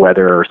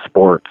 weather,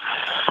 sports,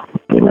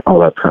 all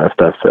that kind of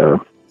stuff.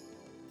 So,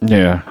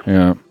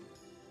 yeah.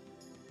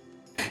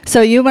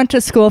 So you went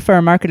to school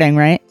for marketing,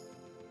 right?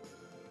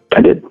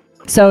 I did.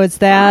 So is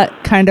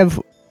that kind of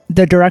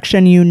the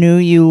direction you knew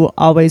you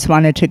always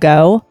wanted to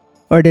go,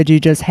 or did you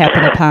just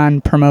happen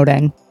upon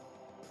promoting?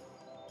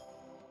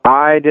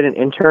 I did an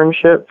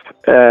internship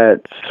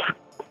at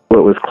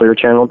what was Clear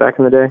Channel back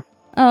in the day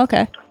Oh,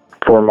 okay.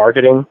 for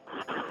marketing,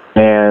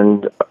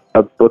 and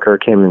a booker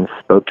came and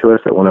spoke to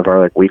us at one of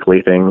our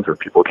weekly things where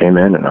people came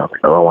in, and I was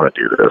like, oh, I want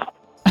to do this.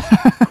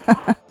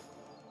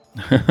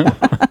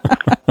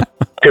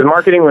 Because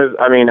marketing was,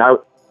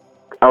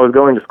 I was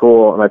going to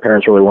school, and my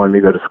parents really wanted me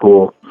to go to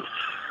school.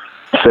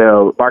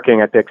 So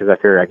marketing I picked because I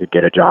figured I could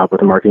get a job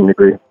with a marketing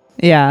degree.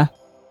 Yeah.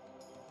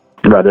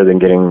 Rather than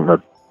getting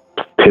a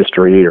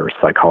history or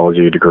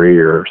psychology degree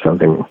or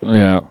something.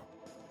 Yeah.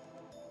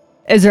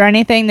 Is there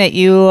anything that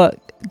you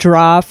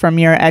draw from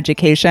your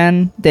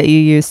education that you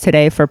use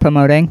today for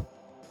promoting?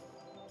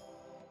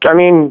 I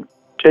mean,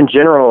 in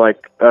general,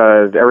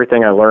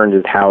 everything I learned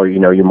is how, you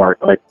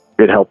market,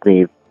 it helped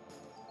me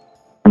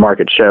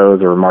market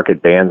shows or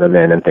market bands I'm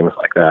in and things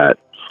like that.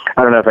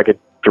 I don't know if I could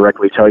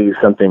directly tell you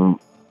something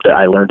that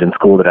I learned in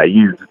school that I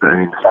used, but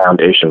the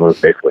foundation was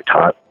basically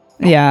taught.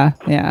 Yeah.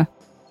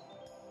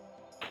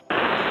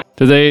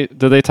 Did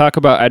they talk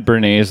about Ed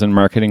Bernays in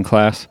marketing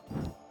class?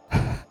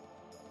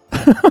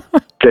 Did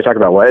they talk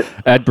about what?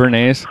 Ed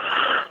Bernays?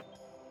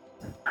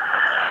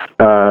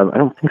 I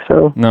don't think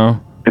so.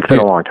 No. It's been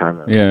a long time,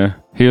 though. Yeah.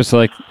 He was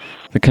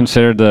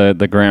considered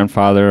the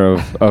grandfather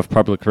of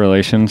public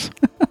relations.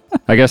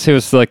 I guess he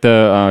was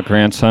the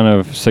grandson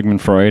of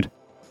Sigmund Freud.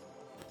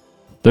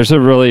 There's a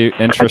really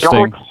interesting... I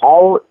don't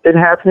recall it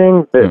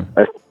happening, but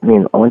I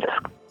went to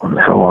school.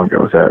 How long ago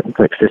was that?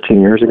 It's 15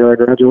 years ago I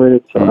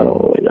graduated, so I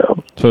don't really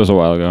know. So it was a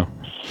while ago.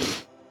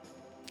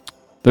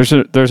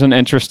 There's an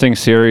interesting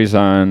series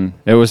on...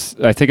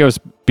 I think it was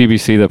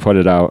BBC that put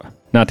it out.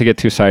 Not to get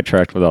too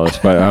sidetracked with all this,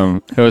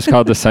 but it was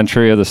called The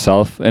Century of the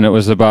Self, and it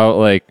was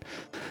about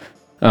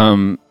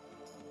him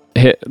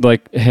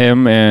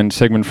and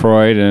Sigmund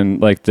Freud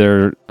and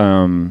their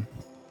kind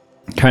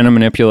of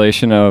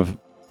manipulation of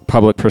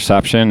public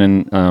perception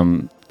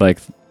and like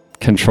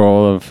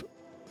control of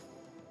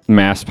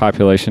mass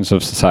populations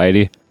of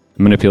society,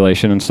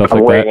 manipulation and stuff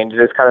like that. Into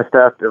this kind of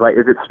stuff. Like,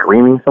 is it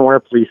streaming somewhere?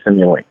 Please send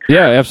me a link.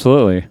 Yeah,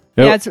 absolutely.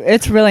 Yeah,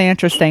 it's really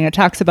interesting. It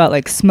talks about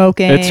like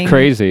smoking. It's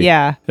crazy.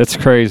 Yeah. It's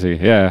crazy.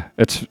 Yeah.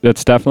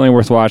 It's definitely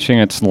worth watching.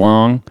 It's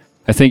long.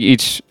 I think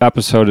each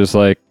episode is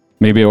like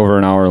maybe over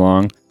an hour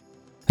long.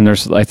 And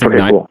there's, I think,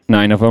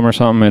 nine of them or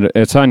something.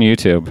 It's on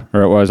YouTube,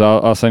 or it was.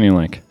 I'll send you a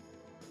link.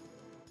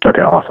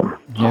 Okay, awesome.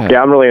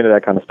 Yeah. I'm really into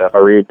that kind of stuff. I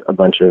read a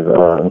bunch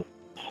of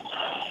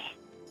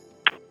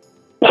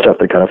stuff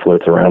that kind of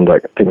floats around,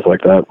 like things like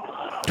that.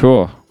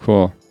 Cool.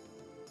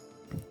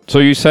 So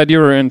you said you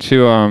were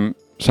into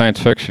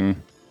science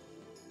fiction.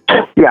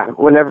 Yeah,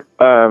 whenever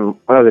when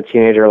I was a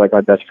teenager, like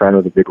my best friend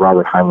was a big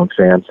Robert Heinlein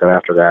fan. So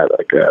after that,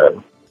 like,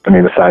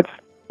 besides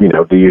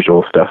the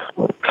usual stuff,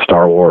 like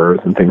Star Wars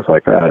and things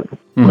like that,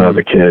 when I was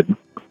a kid.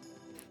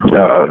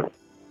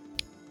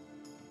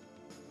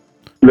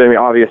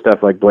 Obvious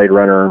stuff like Blade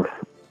Runner,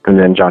 and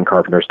then John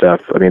Carpenter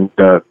stuff. I mean,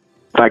 the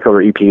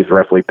Cobra EP is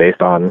roughly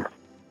based on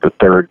the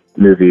third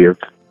movie of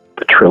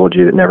the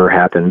trilogy that never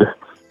happened,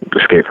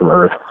 Escape from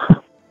Earth.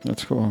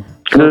 That's cool.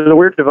 There's a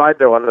weird divide,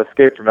 though, on the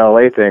Escape from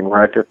LA thing,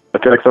 where I feel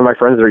like some of my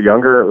friends that are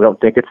younger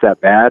don't think it's that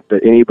bad,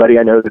 but anybody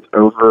I know that's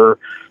over,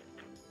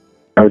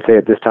 I would say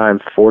at this time,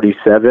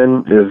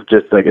 47, is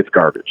just like, it's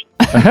garbage.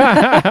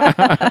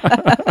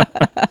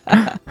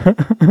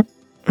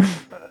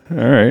 All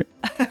right.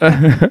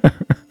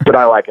 But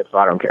I like it, so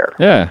I don't care.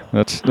 Yeah,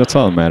 that's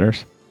all that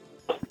matters.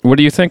 What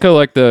do you think of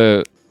like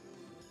the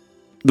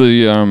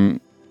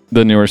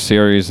newer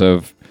series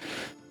of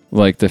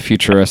like the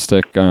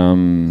futuristic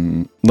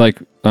Black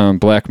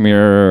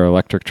Mirror or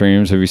Electric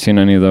Dreams? Have you seen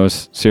any of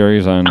those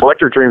series on?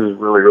 Electric Dreams is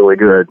really, really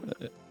good.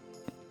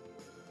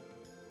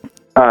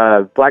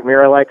 Black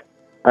Mirror, I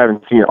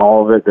haven't seen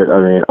all of it, but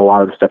a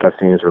lot of the stuff I've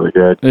seen is really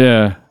good.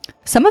 Yeah.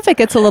 Some of it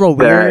gets a little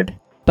weird,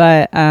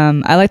 but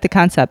I like the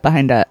concept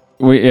behind it.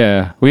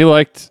 We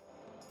liked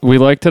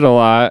it a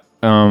lot.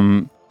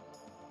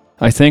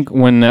 I think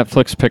when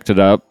Netflix picked it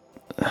up,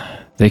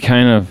 they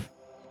kind of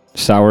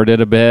soured it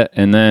a bit,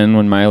 and then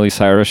when Miley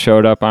Cyrus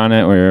showed up on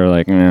it, we were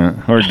like, nah,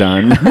 we're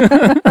done.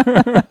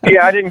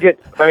 Yeah, I didn't get.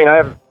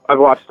 I've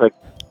watched like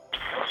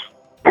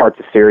parts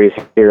of series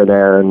here and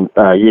there, and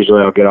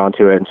usually I'll get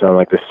onto it, and so I'm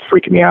like, this is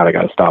freaking me out. I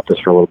got to stop this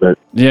for a little bit.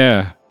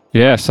 Yeah.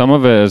 Some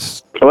of it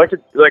is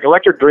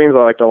Electric Dreams.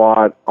 I liked a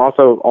lot.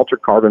 Also,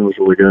 Altered Carbon was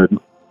really good.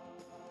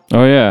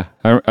 Oh yeah,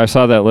 I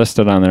saw that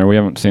listed on there. We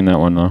haven't seen that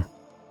one though.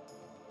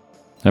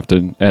 Have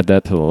to add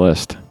that to the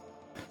list.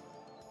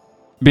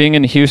 Being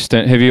in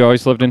Houston, have you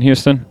always lived in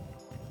Houston?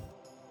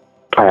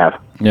 I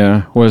have.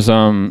 Yeah. Was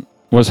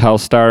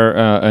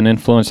Hellstar an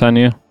influence on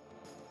you?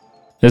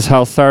 Is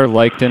Hellstar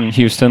liked in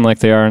Houston like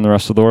they are in the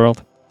rest of the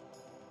world?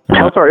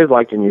 Hellstar is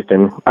liked in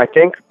Houston. I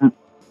think.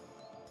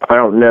 I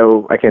don't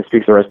know. I can't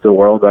speak for the rest of the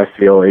world, but I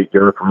feel like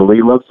Europe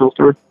really loves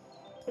Hellstar.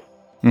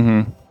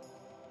 Mm-hmm.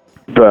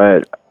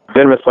 But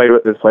Venom has played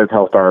with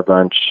Hellstar a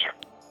bunch.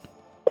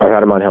 I've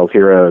had him on Hell's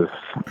Heroes.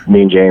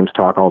 Me and James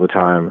talk all the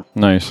time.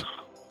 Nice.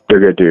 They're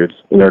good dudes,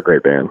 and they're a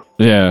great band.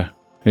 Yeah.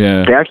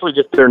 They actually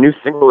their new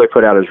single they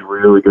put out is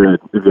really good,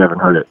 if you haven't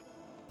heard it.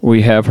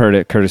 We have heard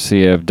it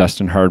courtesy of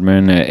Dustin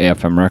Hardman at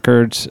AFM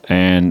Records,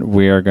 and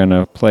we are going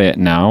to play it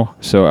now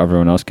so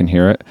everyone else can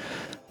hear it.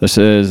 This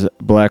is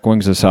Black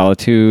Wings of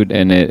Solitude,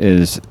 and it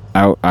is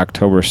out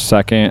October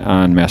 2nd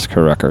on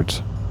Massacre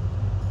Records.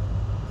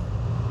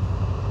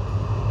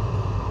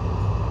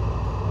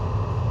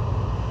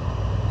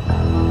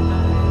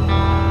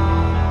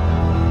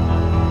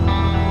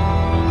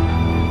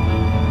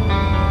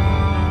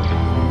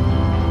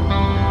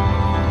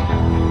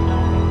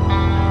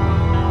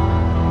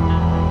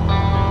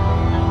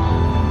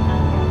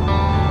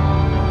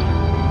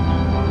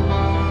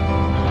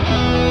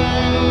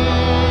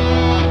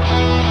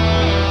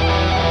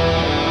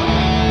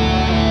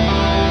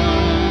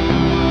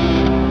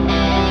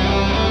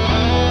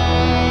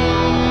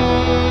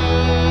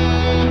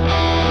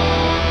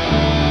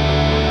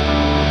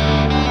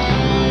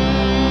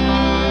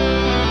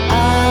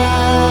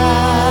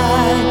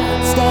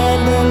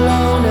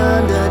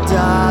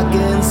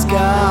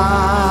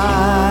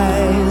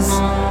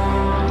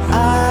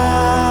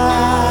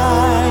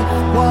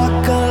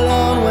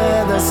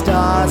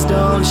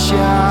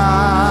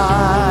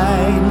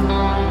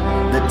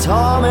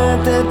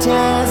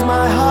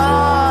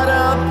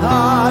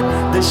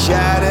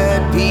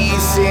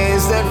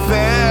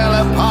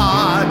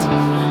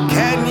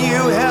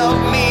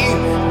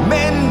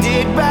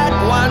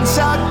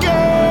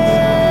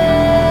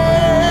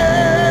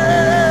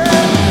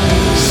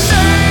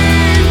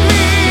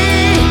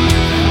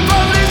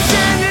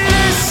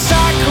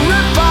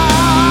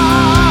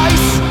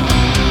 Sacrifice.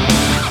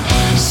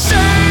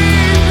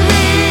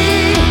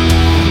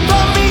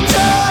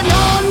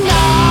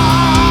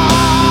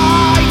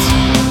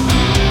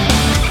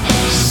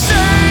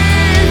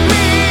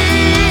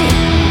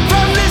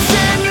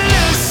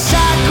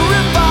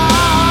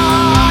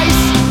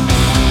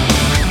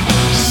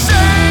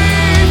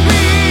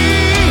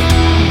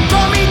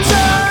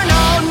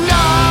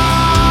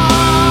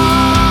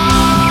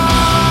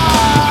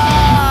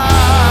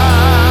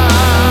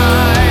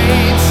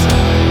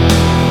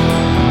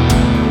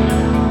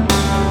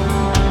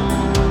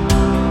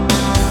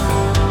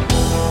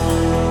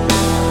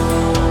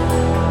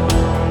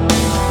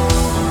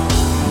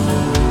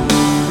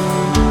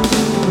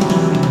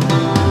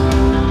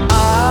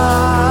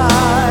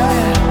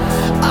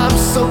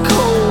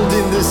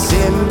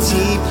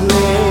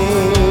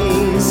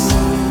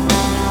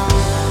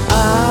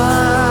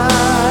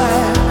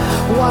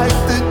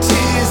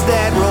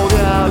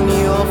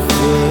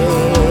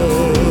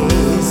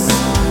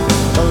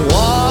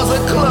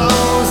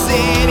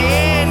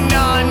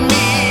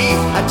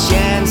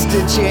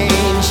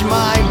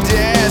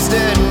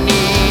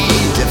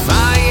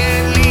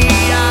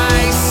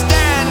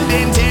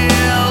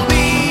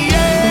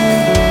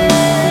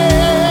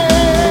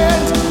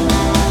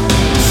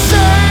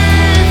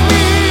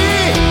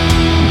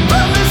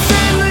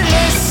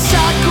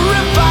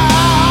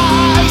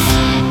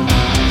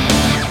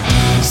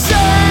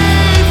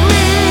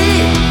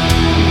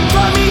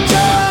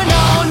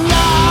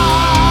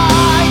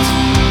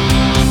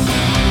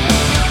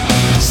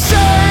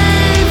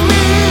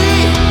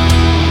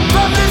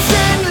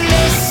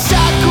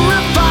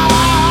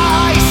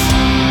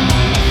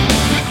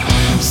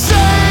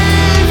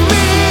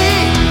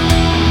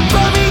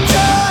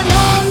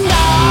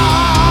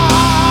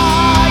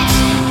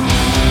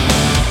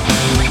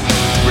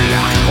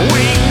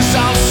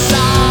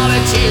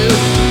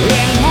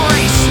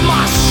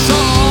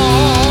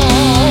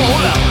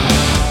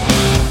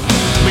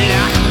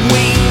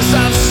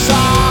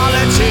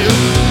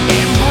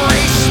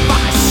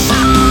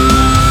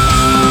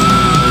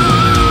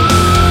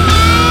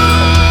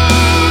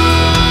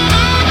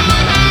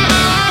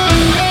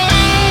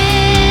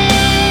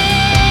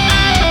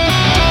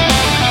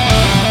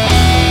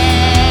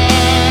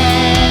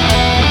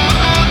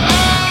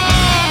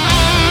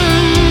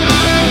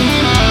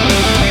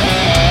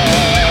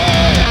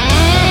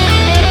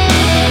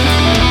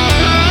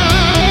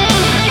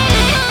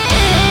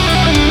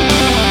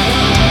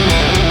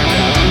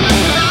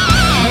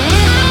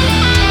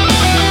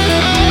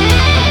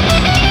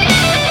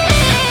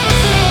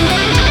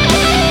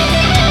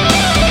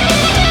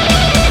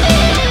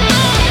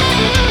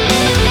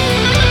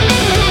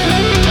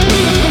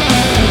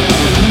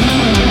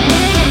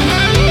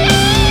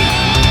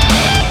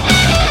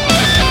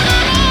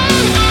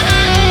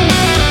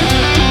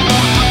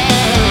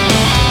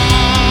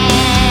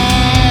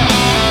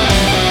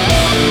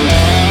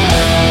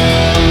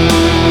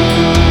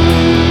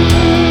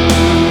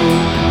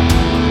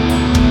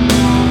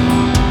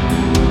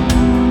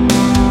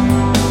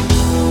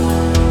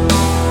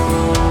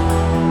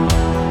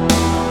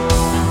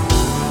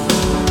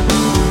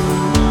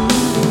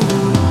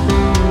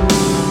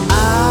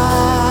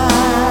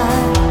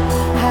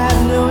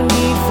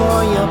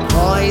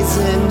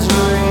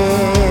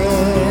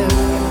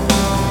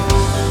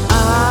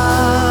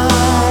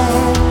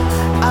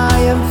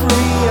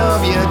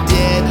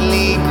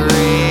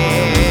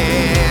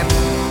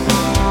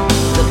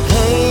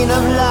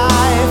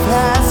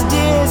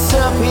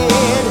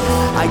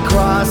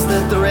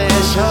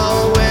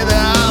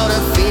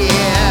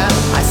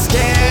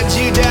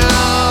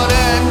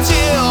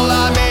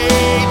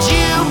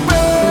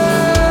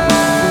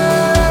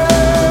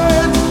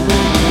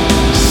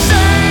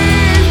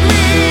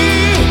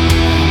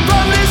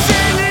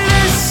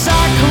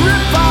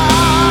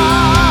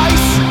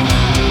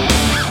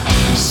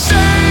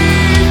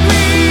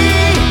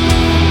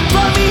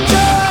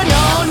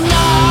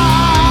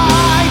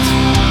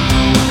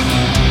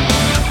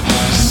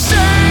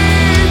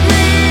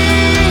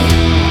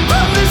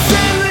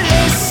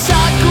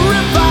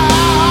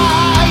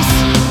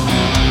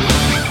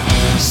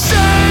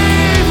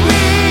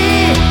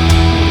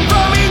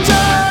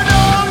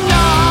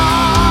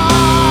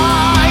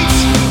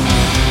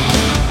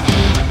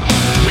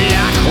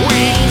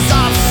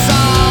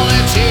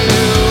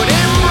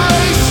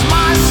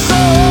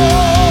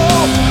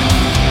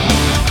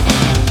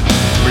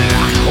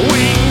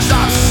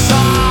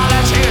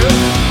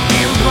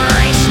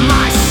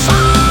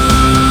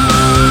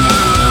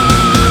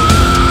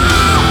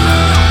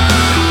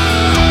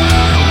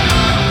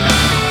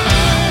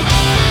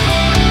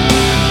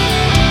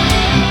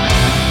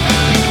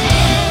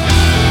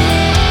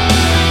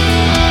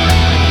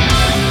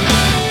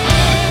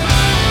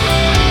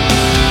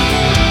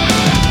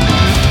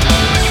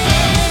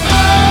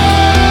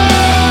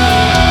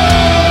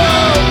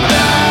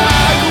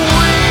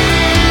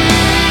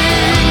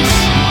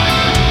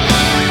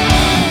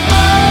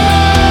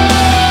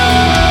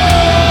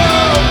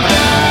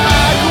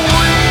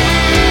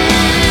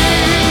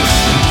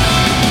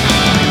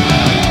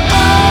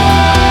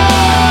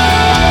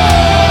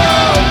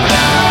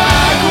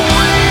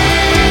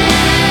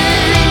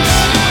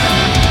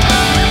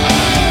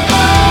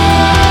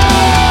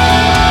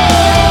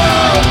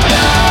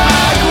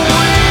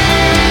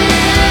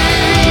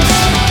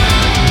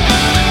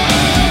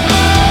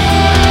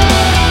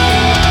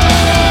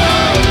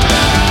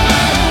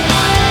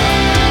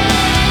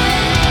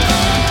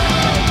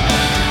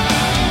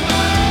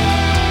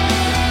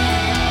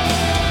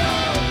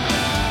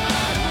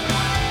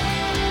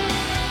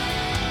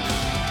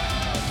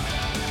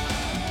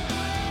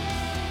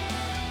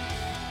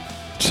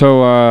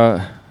 So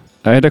I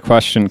had a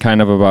question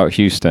kind of about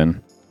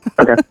Houston.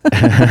 Okay.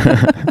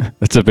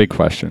 It's a big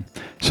question.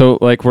 So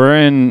like we're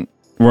in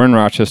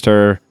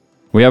Rochester.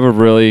 We have a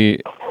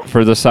really,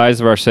 for the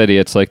size of our city,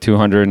 it's like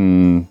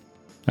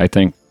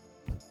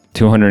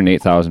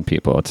 208,000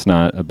 people. It's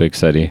not a big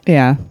city.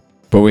 Yeah.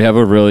 But we have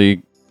a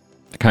really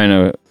kind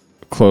of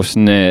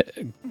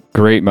close-knit,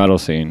 great metal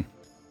scene.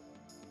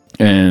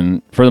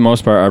 And for the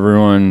most part,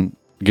 everyone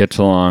gets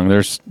along.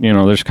 There's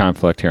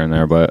conflict here and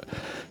there, but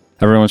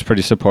everyone's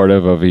pretty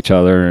supportive of each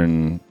other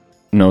and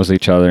knows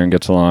each other and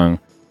gets along.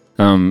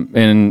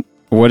 And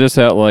what is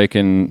that like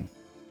in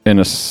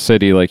a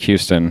city like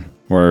Houston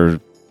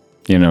where,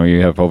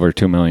 you have over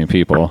 2 million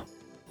people?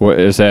 What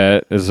is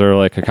that? Is there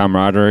like a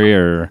camaraderie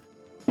or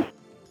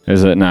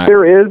is it not?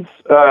 There is,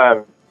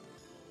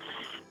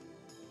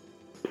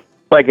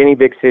 like any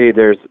big city,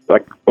 there's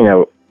like,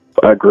 a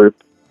group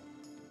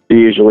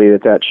usually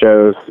that's at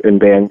shows in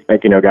bands,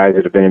 like, guys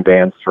that have been in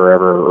bands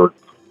forever, or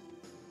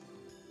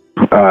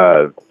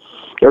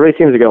everybody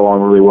seems to get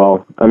along really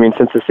well. I mean,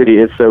 since the city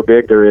is so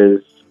big, there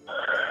is,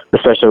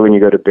 especially when you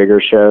go to bigger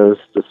shows,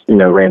 just,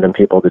 random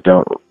people that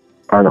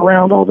aren't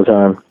around all the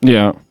time.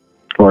 Yeah.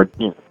 Or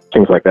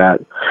things like that.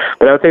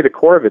 But I would say the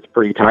core of it's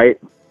pretty tight.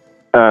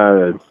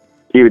 You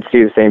would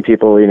see the same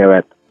people,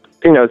 at,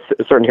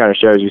 certain kind of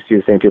shows, you see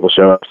the same people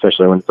show up,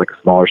 especially when it's like a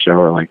smaller show,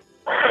 or like,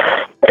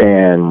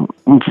 and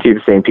you see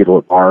the same people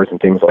at bars and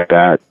things like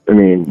that. I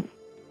mean,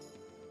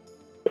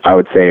 I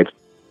would say it's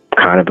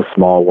kind of a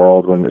small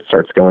world when it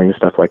starts going to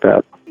stuff like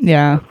that.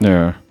 Yeah.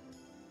 Yeah.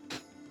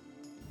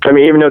 I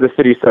mean, even though the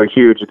city's so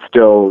huge, it's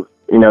still,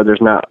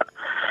 there's not,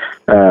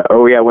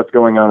 what's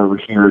going on over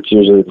here? It's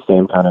usually the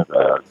same kind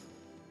of,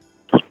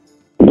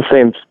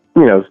 same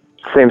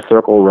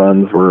circle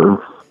runs where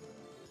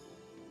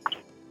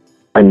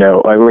I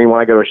know. I mean, when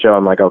I go to a show,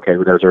 I'm like, okay,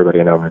 there's everybody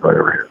I know. I'm going to go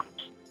over here.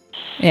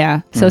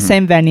 Yeah. So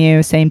same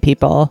venue, same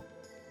people.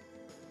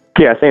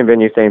 Yeah, same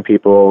venue, same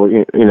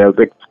people.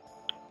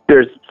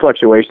 There's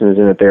fluctuations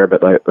in it there,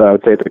 but like, I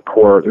would say there's a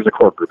core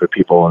group of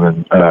people, and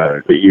then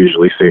that you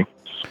usually see.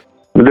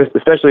 But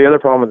especially the other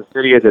problem with the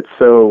city is it's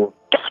so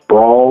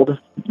sprawled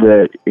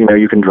that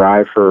you can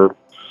drive for,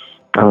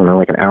 I don't know,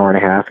 like an hour and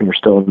a half, and you're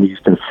still in the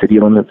Houston city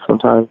limits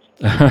sometimes.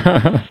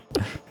 I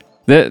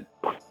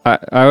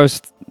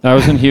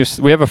was in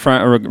Houston. We have a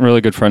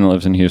really good friend that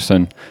lives in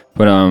Houston,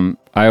 but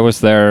I was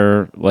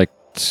there like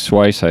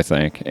twice, I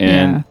think,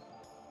 and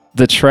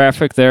the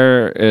traffic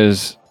there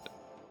is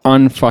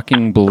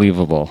unfucking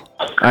believable.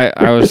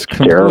 I was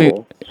completely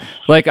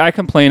like, I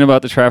complain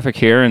about the traffic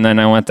here, and then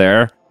I went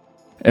there.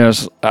 It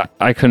was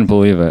I couldn't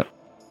believe it.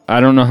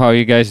 I don't know how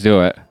you guys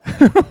do it.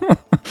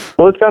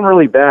 Well, it's gotten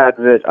really bad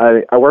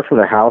that I work from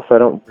the house. I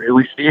don't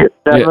really see it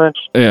that much.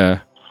 Yeah.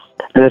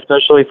 And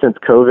especially since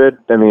COVID,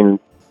 I mean,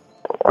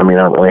 I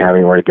don't really have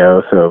anywhere to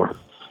go, so.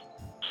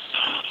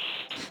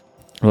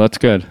 Well, that's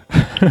good.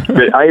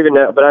 But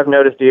I've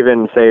noticed,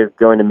 even say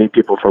going to meet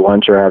people for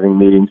lunch or having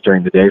meetings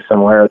during the day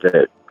somewhere,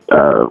 that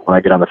when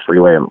I get on the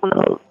freeway, I'm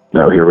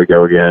no, here we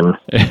go again.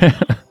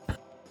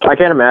 I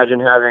can't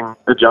imagine having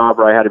a job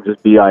where I had to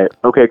just be like,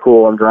 okay,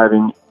 cool, I'm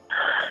driving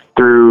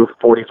through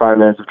 45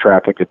 minutes of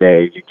traffic a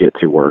day to get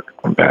to work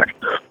and back.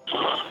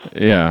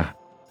 Yeah.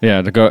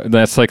 Yeah, to go,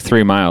 that's like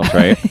 3 miles,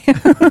 right?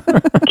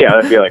 Yeah,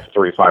 that'd be like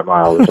 5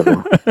 miles or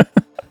something.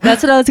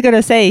 That's what I was going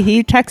to say.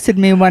 He texted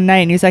me one night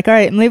and he's like, all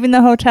right, I'm leaving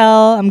the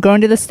hotel. I'm going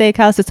to the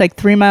steakhouse. It's like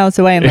 3 miles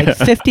away. And like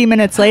 50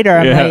 minutes later,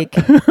 I'm like,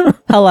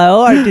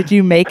 hello, or did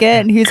you make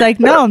it? And he's like,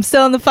 no, I'm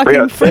still on the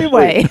fucking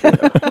freeway.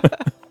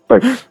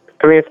 Like,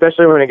 I mean,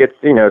 especially when it gets,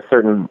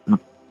 certain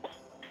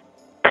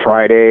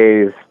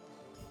Fridays,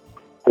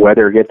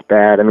 weather gets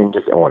bad. I mean,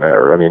 just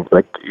whatever. I mean,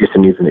 like,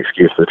 Houston needs an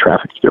excuse for the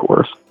traffic to get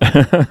worse.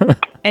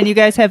 And you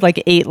guys have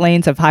like 8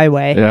 lanes of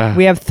highway. Yeah.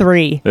 We have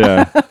 3.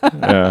 Yeah.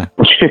 Yeah.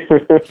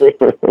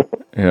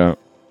 Yeah.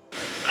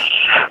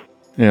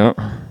 Yeah.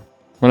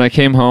 When I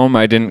came home,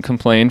 I didn't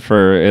complain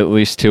for at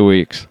least 2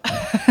 weeks.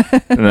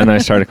 And then I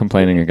started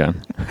complaining again.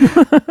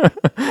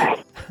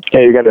 Yeah,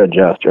 you got to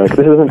adjust. You're like,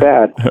 this isn't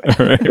bad.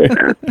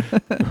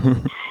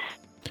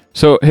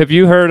 So, have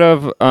you heard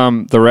of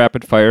the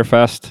Rapid Fire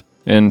Fest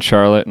in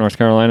Charlotte, North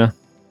Carolina?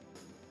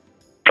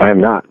 I am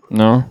not.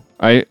 No?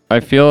 I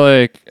feel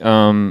like,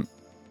 so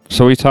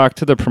we talked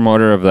to the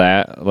promoter of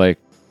that, like,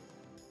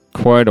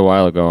 quite a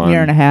while ago.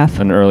 Year and a half.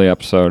 An early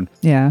episode.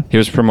 Yeah. He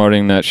was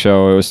promoting that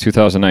show. It was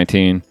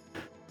 2019,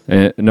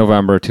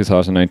 November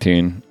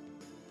 2019.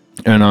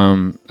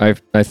 And I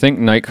think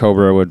Night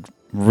Cobra would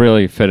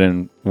really fit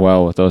in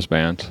well with those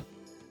bands.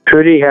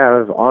 Who do you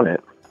have on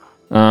it?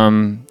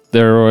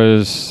 There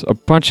was a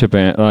bunch of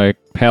bands, like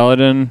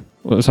Paladin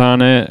was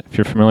on it, if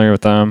you're familiar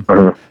with them.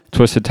 Uh-huh.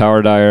 Twisted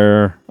Tower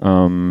Dire,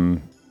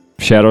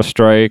 Shadow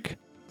Strike,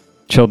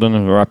 Children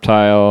of the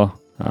Reptile,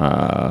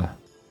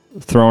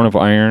 Throne of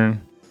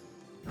Iron.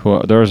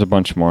 There was a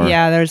bunch more.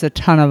 Yeah, there's a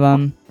ton of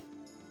them.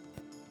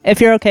 If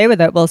you're okay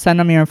with it, we'll send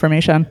them your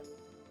information.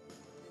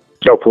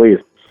 Oh, please.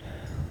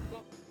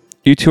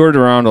 You toured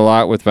around a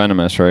lot with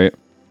Venomous, right?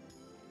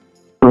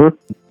 Mm-hmm.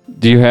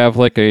 Do you have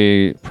like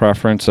a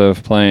preference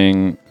of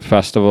playing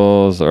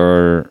festivals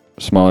or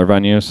smaller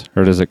venues,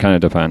 or does it kind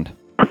of depend?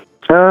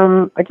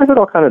 I guess it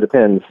all kind of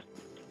depends.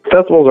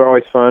 Festivals are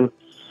always fun,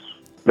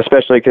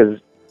 especially because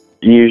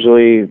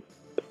usually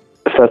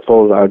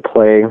festivals I would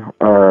play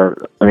are,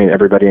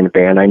 everybody in the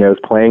band I know is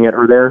playing it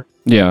or there.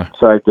 Yeah.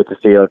 So I get to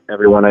see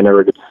everyone I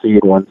never get to see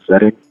in one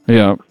setting.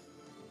 Yeah.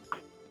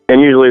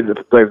 And usually,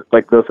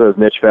 like those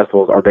niche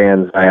festivals are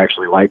bands I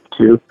actually like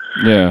too.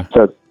 Yeah.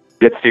 So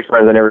get to see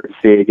friends I never get to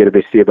see, get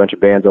to see a bunch of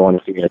bands I want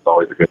to see, and it's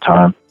always a good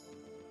time.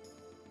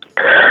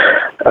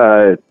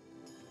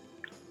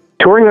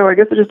 Touring, though, I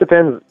guess it just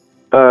depends.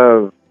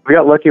 We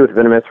got lucky with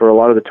Venomous, where a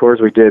lot of the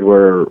tours we did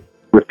were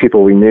with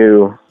people we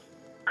knew,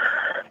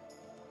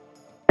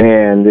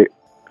 and the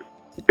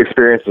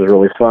experience was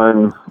really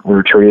fun. We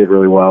were treated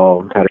really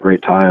well, had a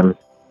great time.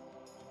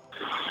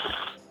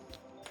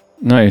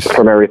 Nice.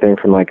 From everything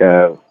from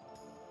the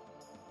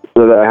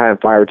High on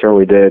Fire tour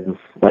we did,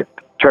 like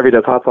Trevi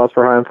does hot sauce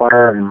for High on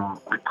Fire, and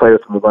we played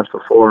with them a bunch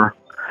before.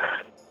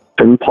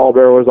 And Paul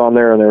Bear was on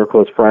there, and they were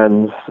close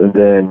friends. And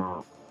then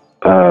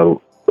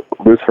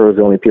Lucifer was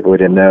the only people we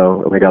didn't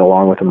know, and we got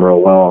along with them real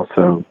well.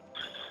 So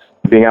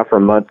being out for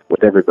a month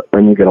with everybody,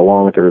 when you get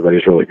along with everybody,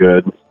 is really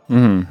good.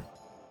 Mm-hmm.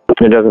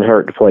 It doesn't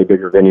hurt to play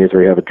bigger venues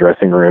where you have a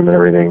dressing room and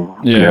everything,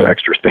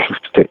 extra space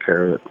to take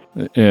care of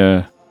it.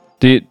 Yeah.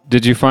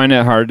 Did you find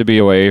it hard to be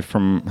away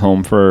from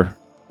home for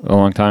a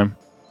long time?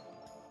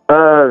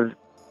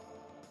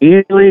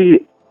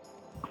 Usually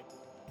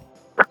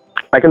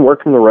I can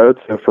work from the road,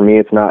 so for me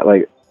it's not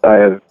like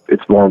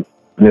it's more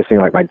missing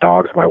like my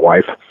dogs and my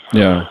wife.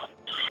 Yeah.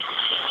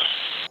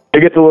 It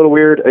gets a little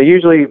weird.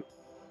 Usually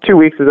 2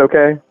 weeks is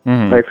okay.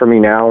 Mm-hmm. Like for me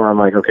now, where I'm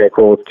like, okay,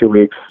 cool, it's 2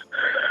 weeks.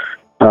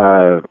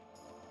 A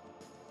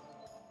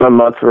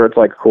month where it's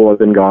like, cool, I've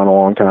been gone a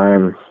long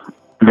time.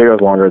 If it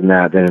goes longer than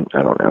that, then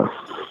I don't know.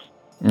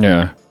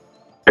 Yeah.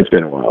 It's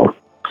been a while.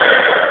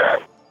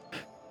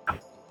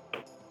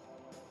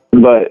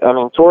 But,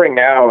 touring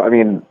now,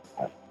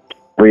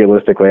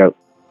 realistically,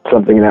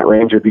 something in that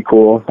range would be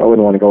cool. I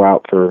wouldn't want to go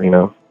out for,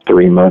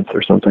 3 months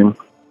or something.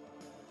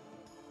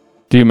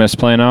 Do you miss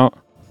playing out?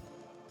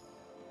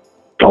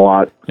 A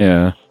lot.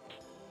 Yeah.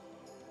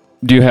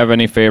 Do you have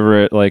any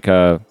favorite,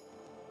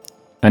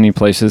 any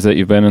places that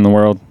you've been in the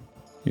world?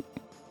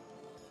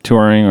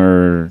 Touring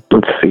or...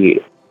 Let's see.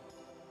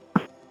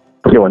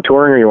 You want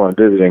touring or you want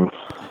visiting?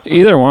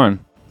 Either one.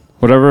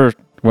 Whatever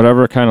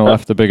kind of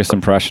left the biggest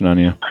impression on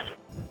you.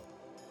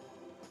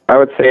 I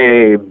would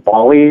say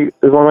Bali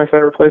is one of my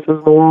favorite places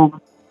in the world.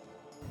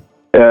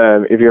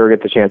 If you ever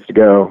get the chance to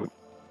go,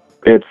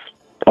 it's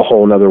a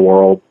whole nother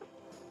world.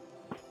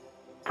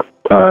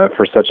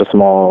 For such a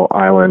small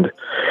island,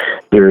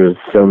 there's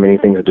so many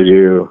things to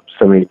do,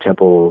 so many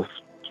temples,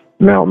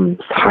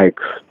 mountains,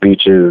 hikes,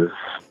 beaches,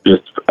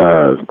 just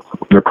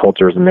their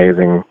culture is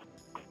amazing.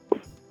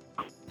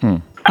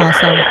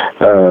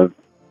 Awesome.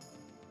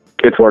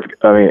 It's worth,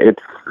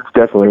 it's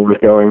definitely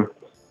worth going.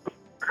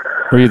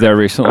 Were you there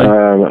recently?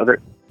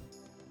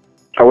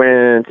 I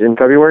went in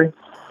February.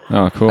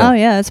 Oh, cool. Oh,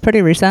 yeah, it's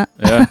pretty recent.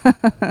 Yeah.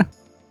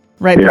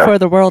 Right before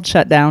the world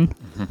shut down.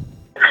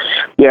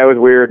 Yeah, it was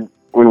weird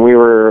when we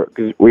were,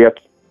 because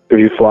if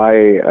you fly,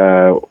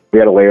 we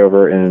had a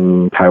layover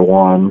in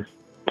Taiwan.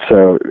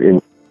 So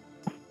it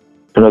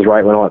was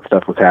right when all that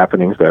stuff was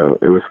happening. So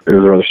it was a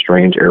really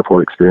strange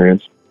airport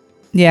experience.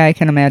 Yeah, I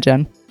can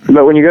imagine.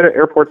 But when you go to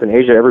airports in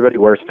Asia, everybody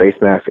wears face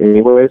masks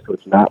anyway, so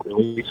it's not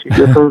really too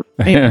different.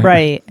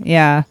 Right,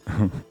 yeah.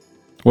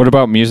 What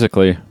about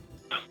musically?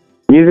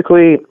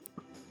 Musically,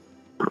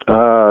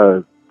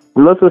 most of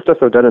the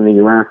stuff I've done in the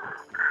U.S.,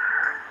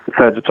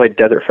 I just played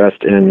Desert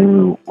Fest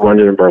in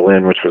London and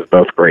Berlin, which was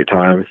both great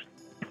times.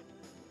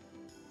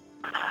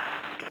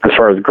 As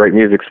far as great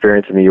music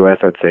experience in the U.S.,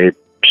 I'd say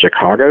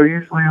Chicago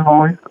usually is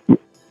always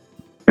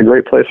a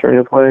great place for me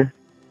to play.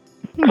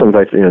 Some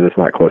places, that's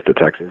not close to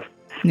Texas.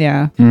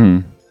 Yeah.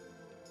 Mm.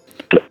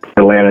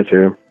 Atlanta,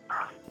 too.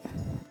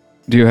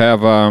 Do you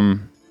have, I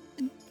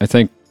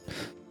think,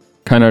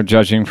 kind of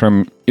judging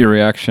from your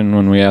reaction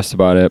when we asked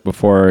about it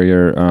before,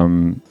 you're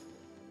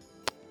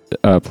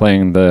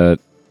playing the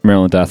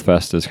Maryland Death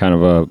Fest is kind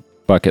of a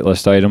bucket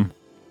list item?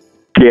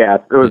 Yeah,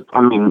 it was.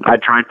 I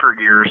tried for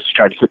years to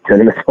try to get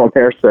tournaments on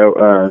there,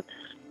 so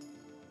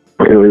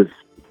it was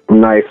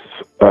nice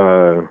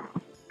to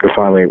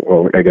finally,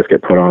 I guess,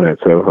 get put on it.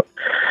 So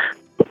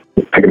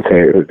I can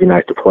say it would be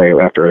nice to play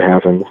after it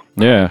happens.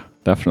 Yeah,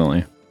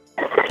 definitely.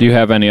 Do you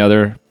have any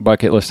other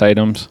bucket list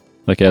items,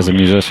 like as a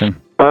musician?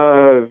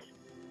 I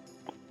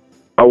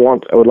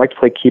would like to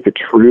play Keep It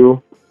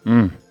True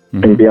and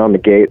Beyond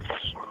the Gates.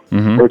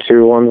 Or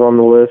 2 ones on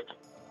the list.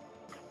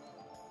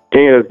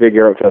 Any of those big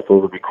Europe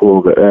festivals would be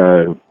cool, but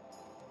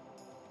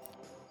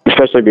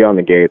especially Beyond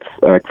the Gates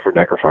for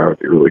Necrofire would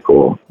be really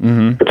cool.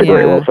 It's a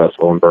great little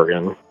festival in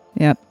Bergen.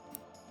 Yep.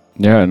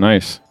 Yeah,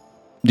 nice.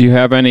 Do you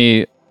have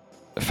any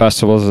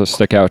festivals that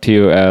stick out to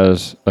you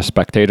as a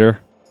spectator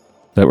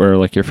that were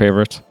like your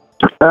favorites?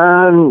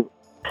 Some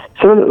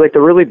of the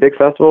really big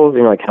festivals,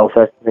 like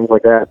Hellfest and things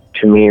like that,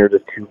 to me are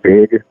just too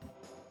big.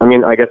 I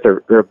mean, I guess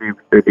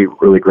it'd be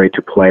really great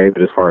to play,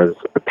 but as far as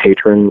a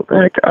patron,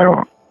 like, I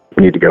don't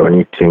need to go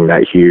anything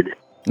that huge.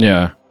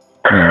 Yeah.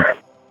 Yeah.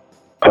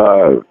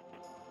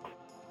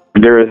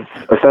 There is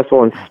a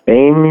festival in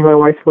Spain me and my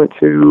wife went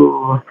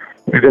to.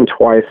 We've been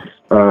twice.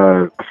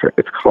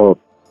 It's called,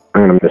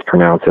 I'm going to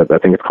mispronounce it, but I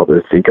think it's called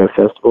the Zika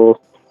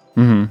Festival.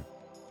 Mm-hmm.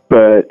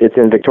 But it's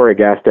in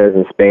Vitoria-Gasteiz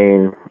in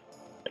Spain,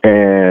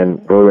 and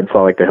we went and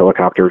saw like the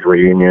Helicopters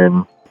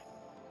reunion.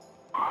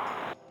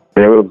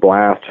 And it was a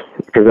blast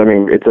because, I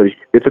mean, it's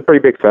a pretty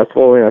big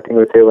festival, and I think it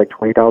would say like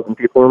 20,000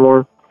 people or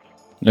more.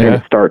 Yeah. And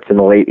it starts in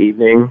the late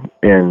evening,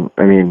 and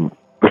I mean,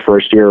 the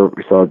first year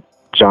we saw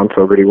John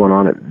Fogerty went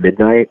on at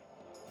midnight.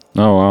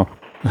 Oh, wow.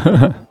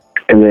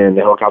 And then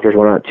the Helicopters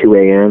went on at 2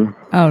 a.m.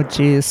 Oh,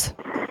 jeez.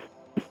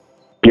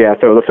 Yeah,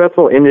 so the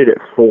festival ended at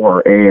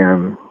 4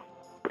 a.m.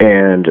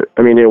 And,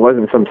 I mean, it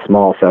wasn't some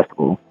small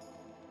festival.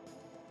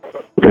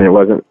 And it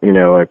wasn't, you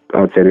know, like,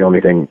 I would say the only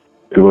thing,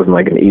 it wasn't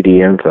like an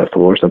EDM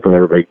festival or something,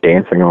 everybody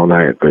dancing all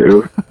night, but it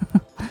was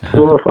a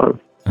little fun.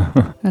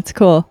 That's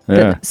cool.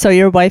 Yeah. So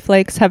your wife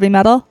likes heavy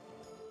metal?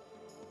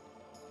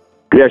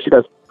 Yeah, she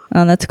does.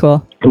 Oh, that's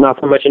cool. Not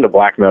so much into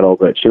black metal,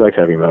 but she likes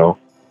heavy metal.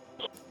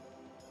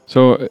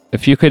 So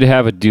if you could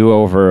have a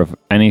do-over of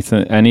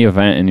anything, any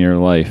event in your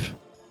life,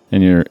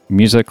 in your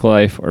music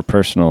life or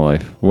personal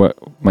life, what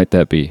might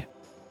that be?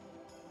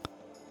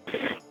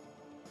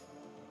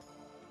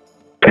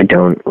 I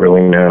don't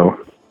really know.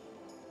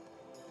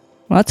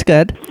 Well, that's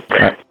good.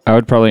 I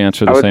would probably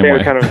answer the I would same say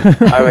way.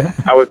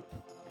 I would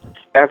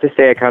have to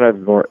say I kind of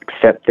more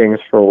accept things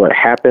for what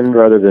happened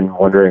rather than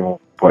wondering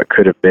what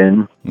could have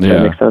been. Does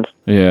that make sense?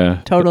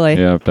 Yeah. Totally.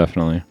 Yeah,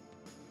 definitely.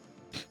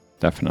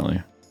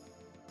 Definitely.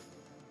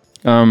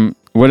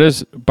 What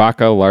is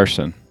Baca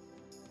Larson?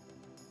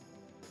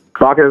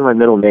 Baca is my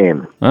middle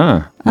name.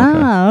 Ah.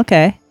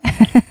 Okay.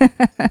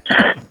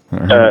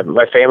 Okay.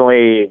 My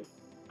family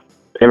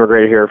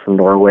immigrated here from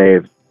Norway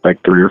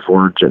like 3 or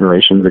 4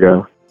 generations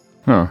ago.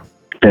 Huh.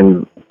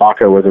 And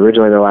Baca was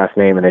originally their last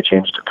name, and they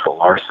changed it to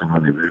Larson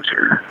when they moved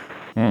here.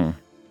 Hmm.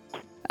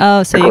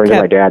 Oh, so you According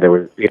to my kept...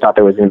 dad, he thought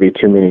there was going to be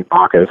too many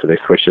Bacas, so they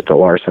switched it to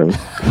Larson.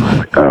 I'm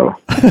like, oh.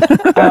 I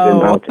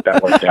don't think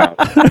that worked out.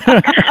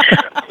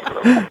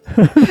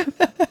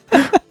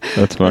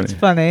 That's funny. That's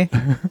funny.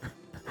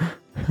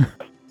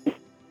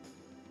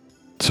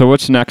 So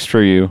what's next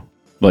for you?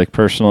 Like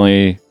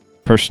personally,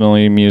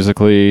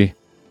 musically,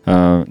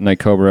 Night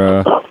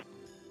Cobra,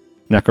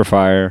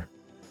 Necrofire.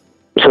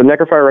 So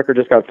Necrofire record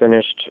just got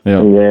finished, Yeah.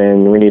 and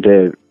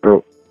then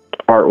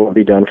art will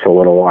be done for a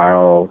little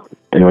while,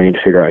 and we need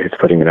to figure out who's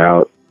putting it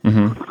out.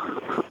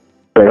 Mm-hmm.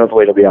 But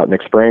hopefully it'll be out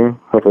next spring,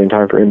 hopefully in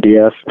time for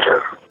MDF.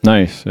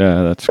 Nice.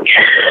 Yeah, that's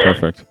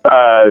perfect.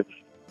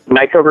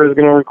 Night Cobra is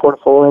going to record a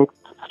full length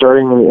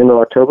starting in the end of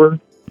October,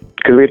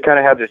 because we'd kind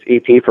of had this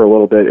EP for a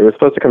little bit. It was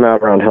supposed to come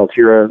out around Hell's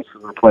Heroes, so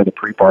we were playing the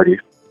pre-party,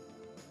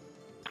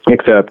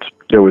 except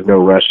there was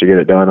no rush to get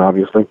it done,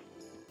 obviously.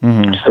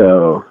 Mm-hmm.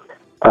 So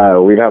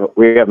we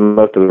have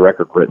most of the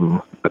record written.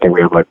 I think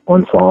we have like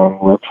one song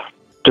left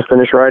to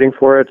finish writing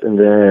for it, and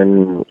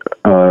then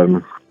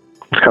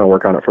just kind of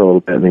work on it for a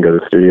little bit and then go to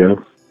the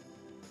studio.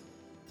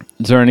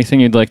 Is there anything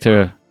you'd like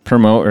to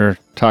promote or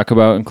talk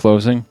about in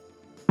closing?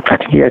 I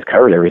think you guys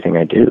covered everything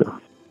I do.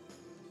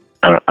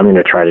 I'm going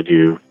to try to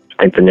do,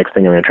 I think the next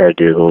thing I'm going to try to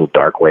do is a little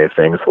dark wave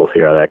thing, so we'll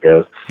see how that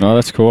goes. Oh,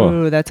 that's cool.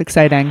 Ooh, that's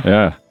exciting.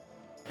 Yeah.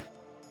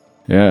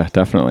 Yeah,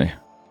 definitely.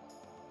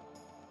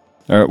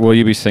 Will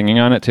you be singing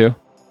on it too?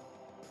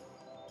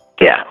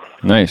 Yeah.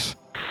 Nice.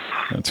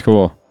 That's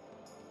cool.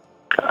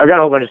 I've got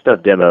a whole bunch of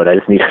stuff demoed. I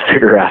just need to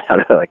figure out how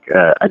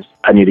to,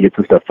 I need to get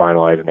some stuff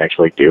finalized and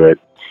actually do it.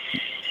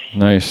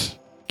 Nice.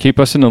 Keep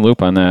us in the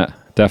loop on that.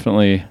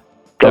 Definitely.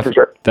 Yeah, for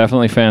sure.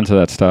 Definitely fans of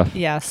that stuff.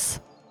 Yes.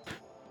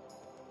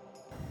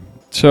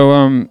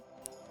 So,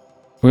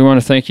 we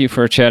want to thank you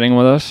for chatting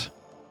with us.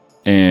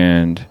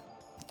 And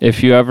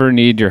if you ever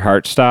need your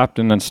heart stopped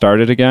and then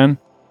started again,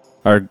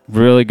 our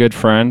really good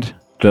friend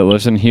that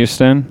lives in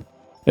Houston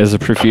is a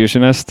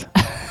perfusionist,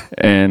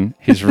 and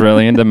he's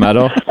really into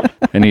metal,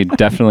 and he'd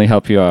definitely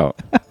help you out.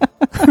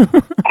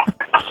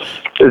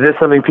 Is this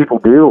something people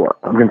do?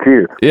 I'm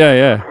confused.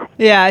 Yeah.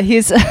 Yeah,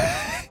 he's...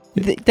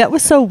 That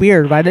was so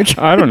weird. Why did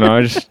you... I don't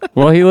know.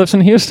 Well, he lives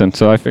in Houston,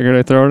 so I figured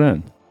I'd throw it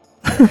in.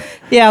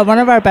 Yeah, one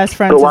of our best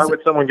friends... So why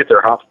would someone get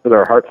their heart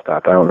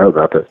stopped? I don't know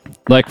about this.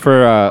 Like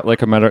for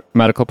like a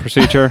medical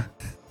procedure,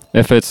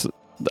 if it's,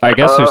 I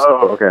guess there's,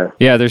 okay.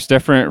 Yeah, there's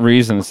different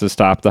reasons to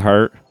stop the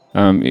heart,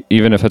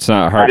 even if it's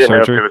not heart I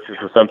didn't surgery. know if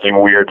it was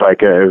something weird,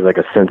 like it was like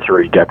a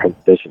sensory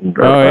deprivation.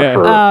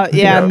 Oh,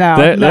 yeah.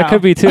 No. That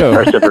could be too.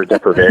 Or for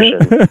deprivation.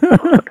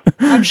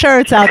 I'm sure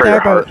it's out For there,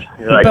 your heart.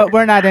 but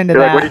we're not into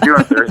You're that. like, what did you do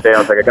on Thursday? I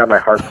was like, I got my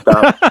heart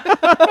stopped.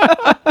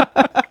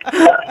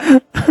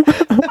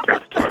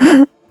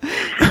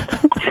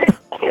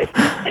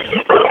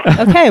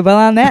 Okay, well,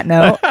 on that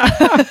note.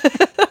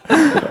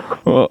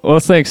 Well,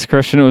 thanks,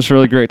 Christian. It was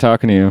really great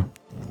talking to you.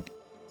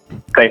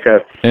 Thanks,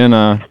 guys.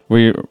 And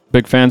we're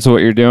big fans of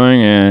what you're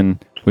doing,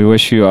 and we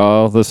wish you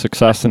all the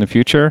success in the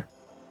future.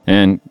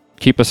 And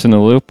keep us in the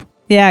loop.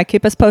 Yeah,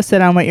 keep us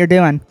posted on what you're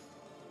doing.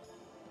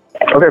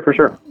 Okay, for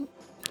sure.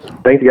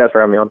 Thank you guys for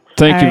having me on.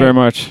 Thank All you right. very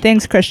much.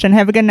 Thanks, Christian.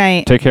 Have a good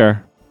night. Take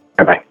care.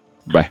 Bye-bye.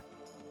 Bye.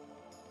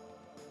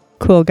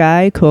 Cool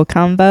guy, cool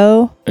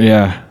convo.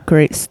 Yeah.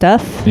 Great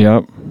stuff.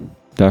 Yep.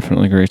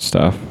 Definitely great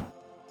stuff.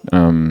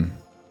 On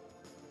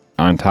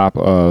top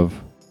of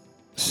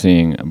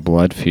seeing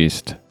Blood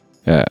Feast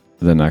at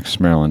the next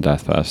Maryland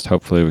Death Fest,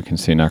 hopefully we can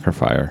see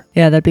Necrofire.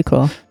 Yeah, that'd be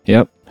cool.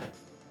 Yep.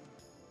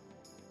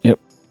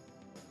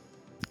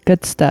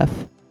 Good stuff.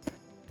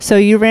 So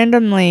you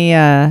randomly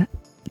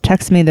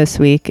text me this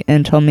week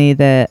and told me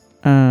that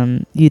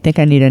you think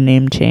I need a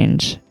name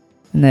change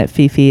and that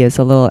Fifi is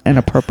a little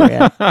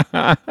inappropriate.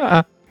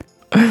 I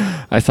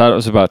thought it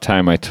was about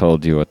time I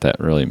told you what that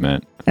really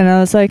meant. And I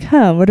was like,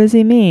 what does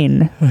he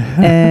mean?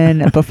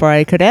 And before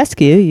I could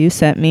ask you, you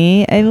sent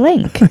me a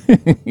link.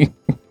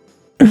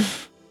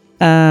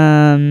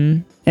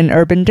 An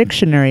Urban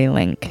Dictionary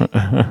link.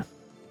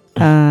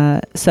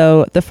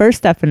 So the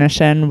first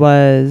definition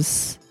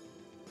was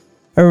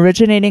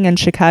originating in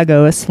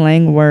Chicago, a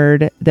slang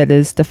word that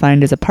is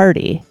defined as a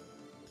party,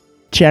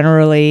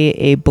 generally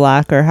a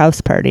block or house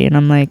party. And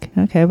I'm like,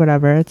 okay,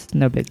 whatever. It's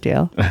no big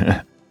deal.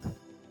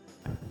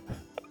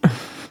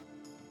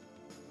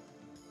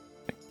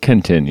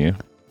 Continue.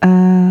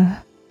 I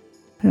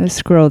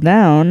scroll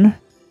down.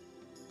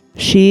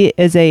 She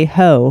is a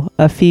hoe,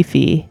 a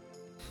Fifi.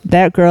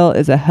 That girl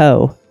is a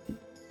hoe.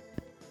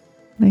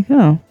 Like,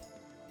 oh,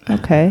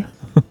 okay.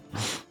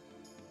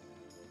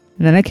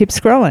 And then I keep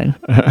scrolling.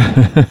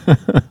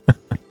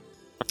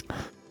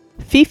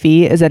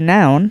 Fifi is a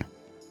noun.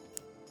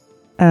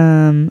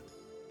 A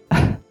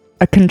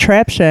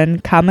contraption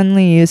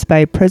commonly used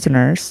by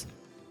prisoners,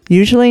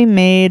 usually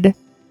made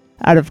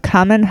out of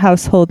common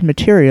household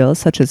materials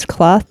such as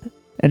cloth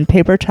and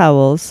paper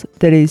towels,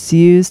 that is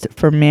used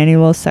for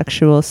manual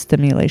sexual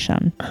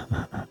stimulation.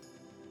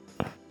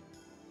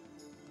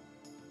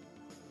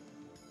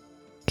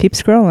 Keep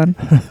scrolling.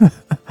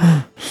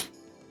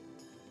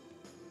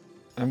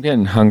 I'm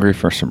getting hungry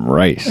for some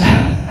rice.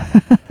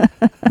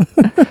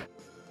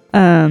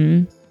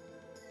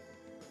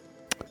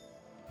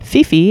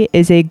 Fifi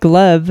is a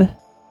glove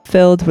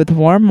filled with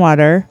warm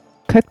water,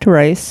 cooked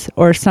rice,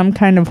 or some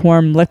kind of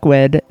warm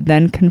liquid,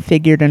 then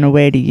configured in a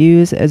way to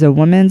use as a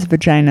woman's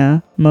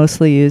vagina,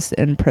 mostly used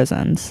in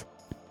prisons.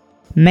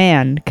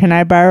 Man, can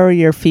I borrow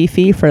your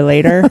Fifi for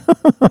later?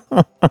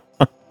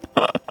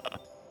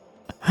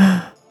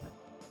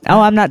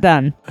 Oh, I'm not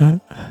done.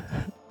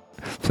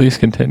 Please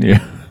continue.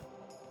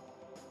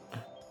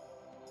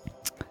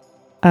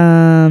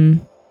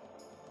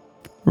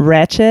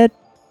 Ratchet,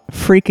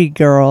 freaky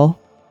girl.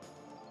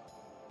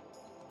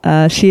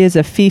 She is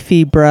a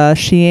Fifi, bruh.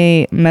 She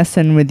ain't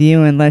messing with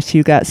you unless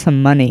you got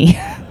some money.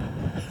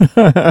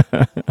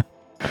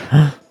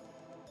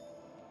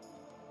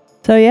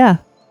 So, yeah.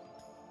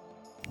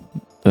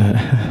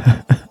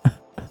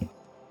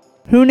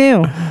 Who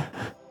knew?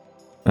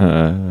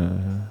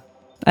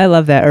 I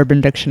love that Urban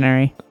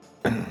Dictionary.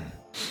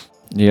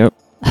 Yep.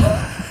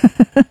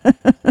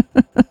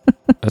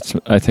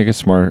 I think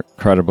it's more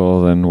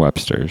credible than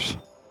Webster's.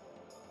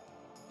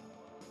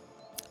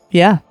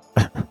 Yeah.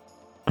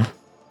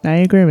 I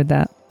agree with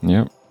that.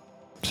 Yep.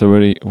 So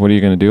what are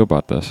you going to do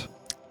about this?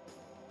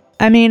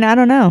 I mean, I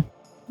don't know.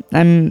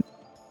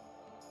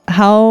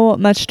 How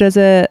much does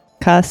it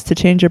cost to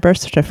change your birth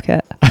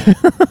certificate? I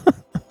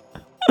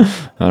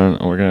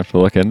don't know. We're going to have to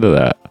look into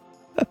that.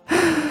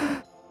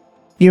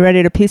 You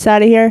ready to peace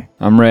out of here?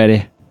 I'm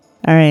ready.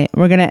 All right.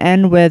 We're going to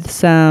end with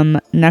some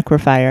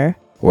Necrofire.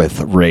 With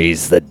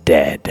Raise the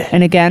Dead.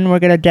 And again, we're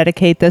going to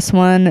dedicate this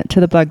one to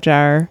the bug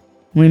jar.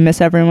 We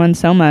miss everyone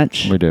so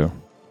much. We do.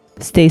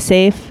 Stay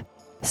safe.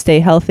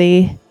 Stay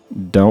healthy.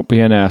 Don't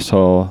be an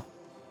asshole.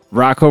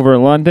 Rock over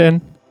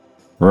London.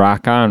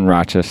 Rock on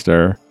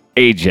Rochester.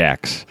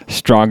 Ajax.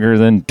 Stronger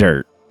than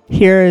dirt.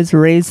 Here is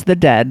Raise the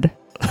Dead.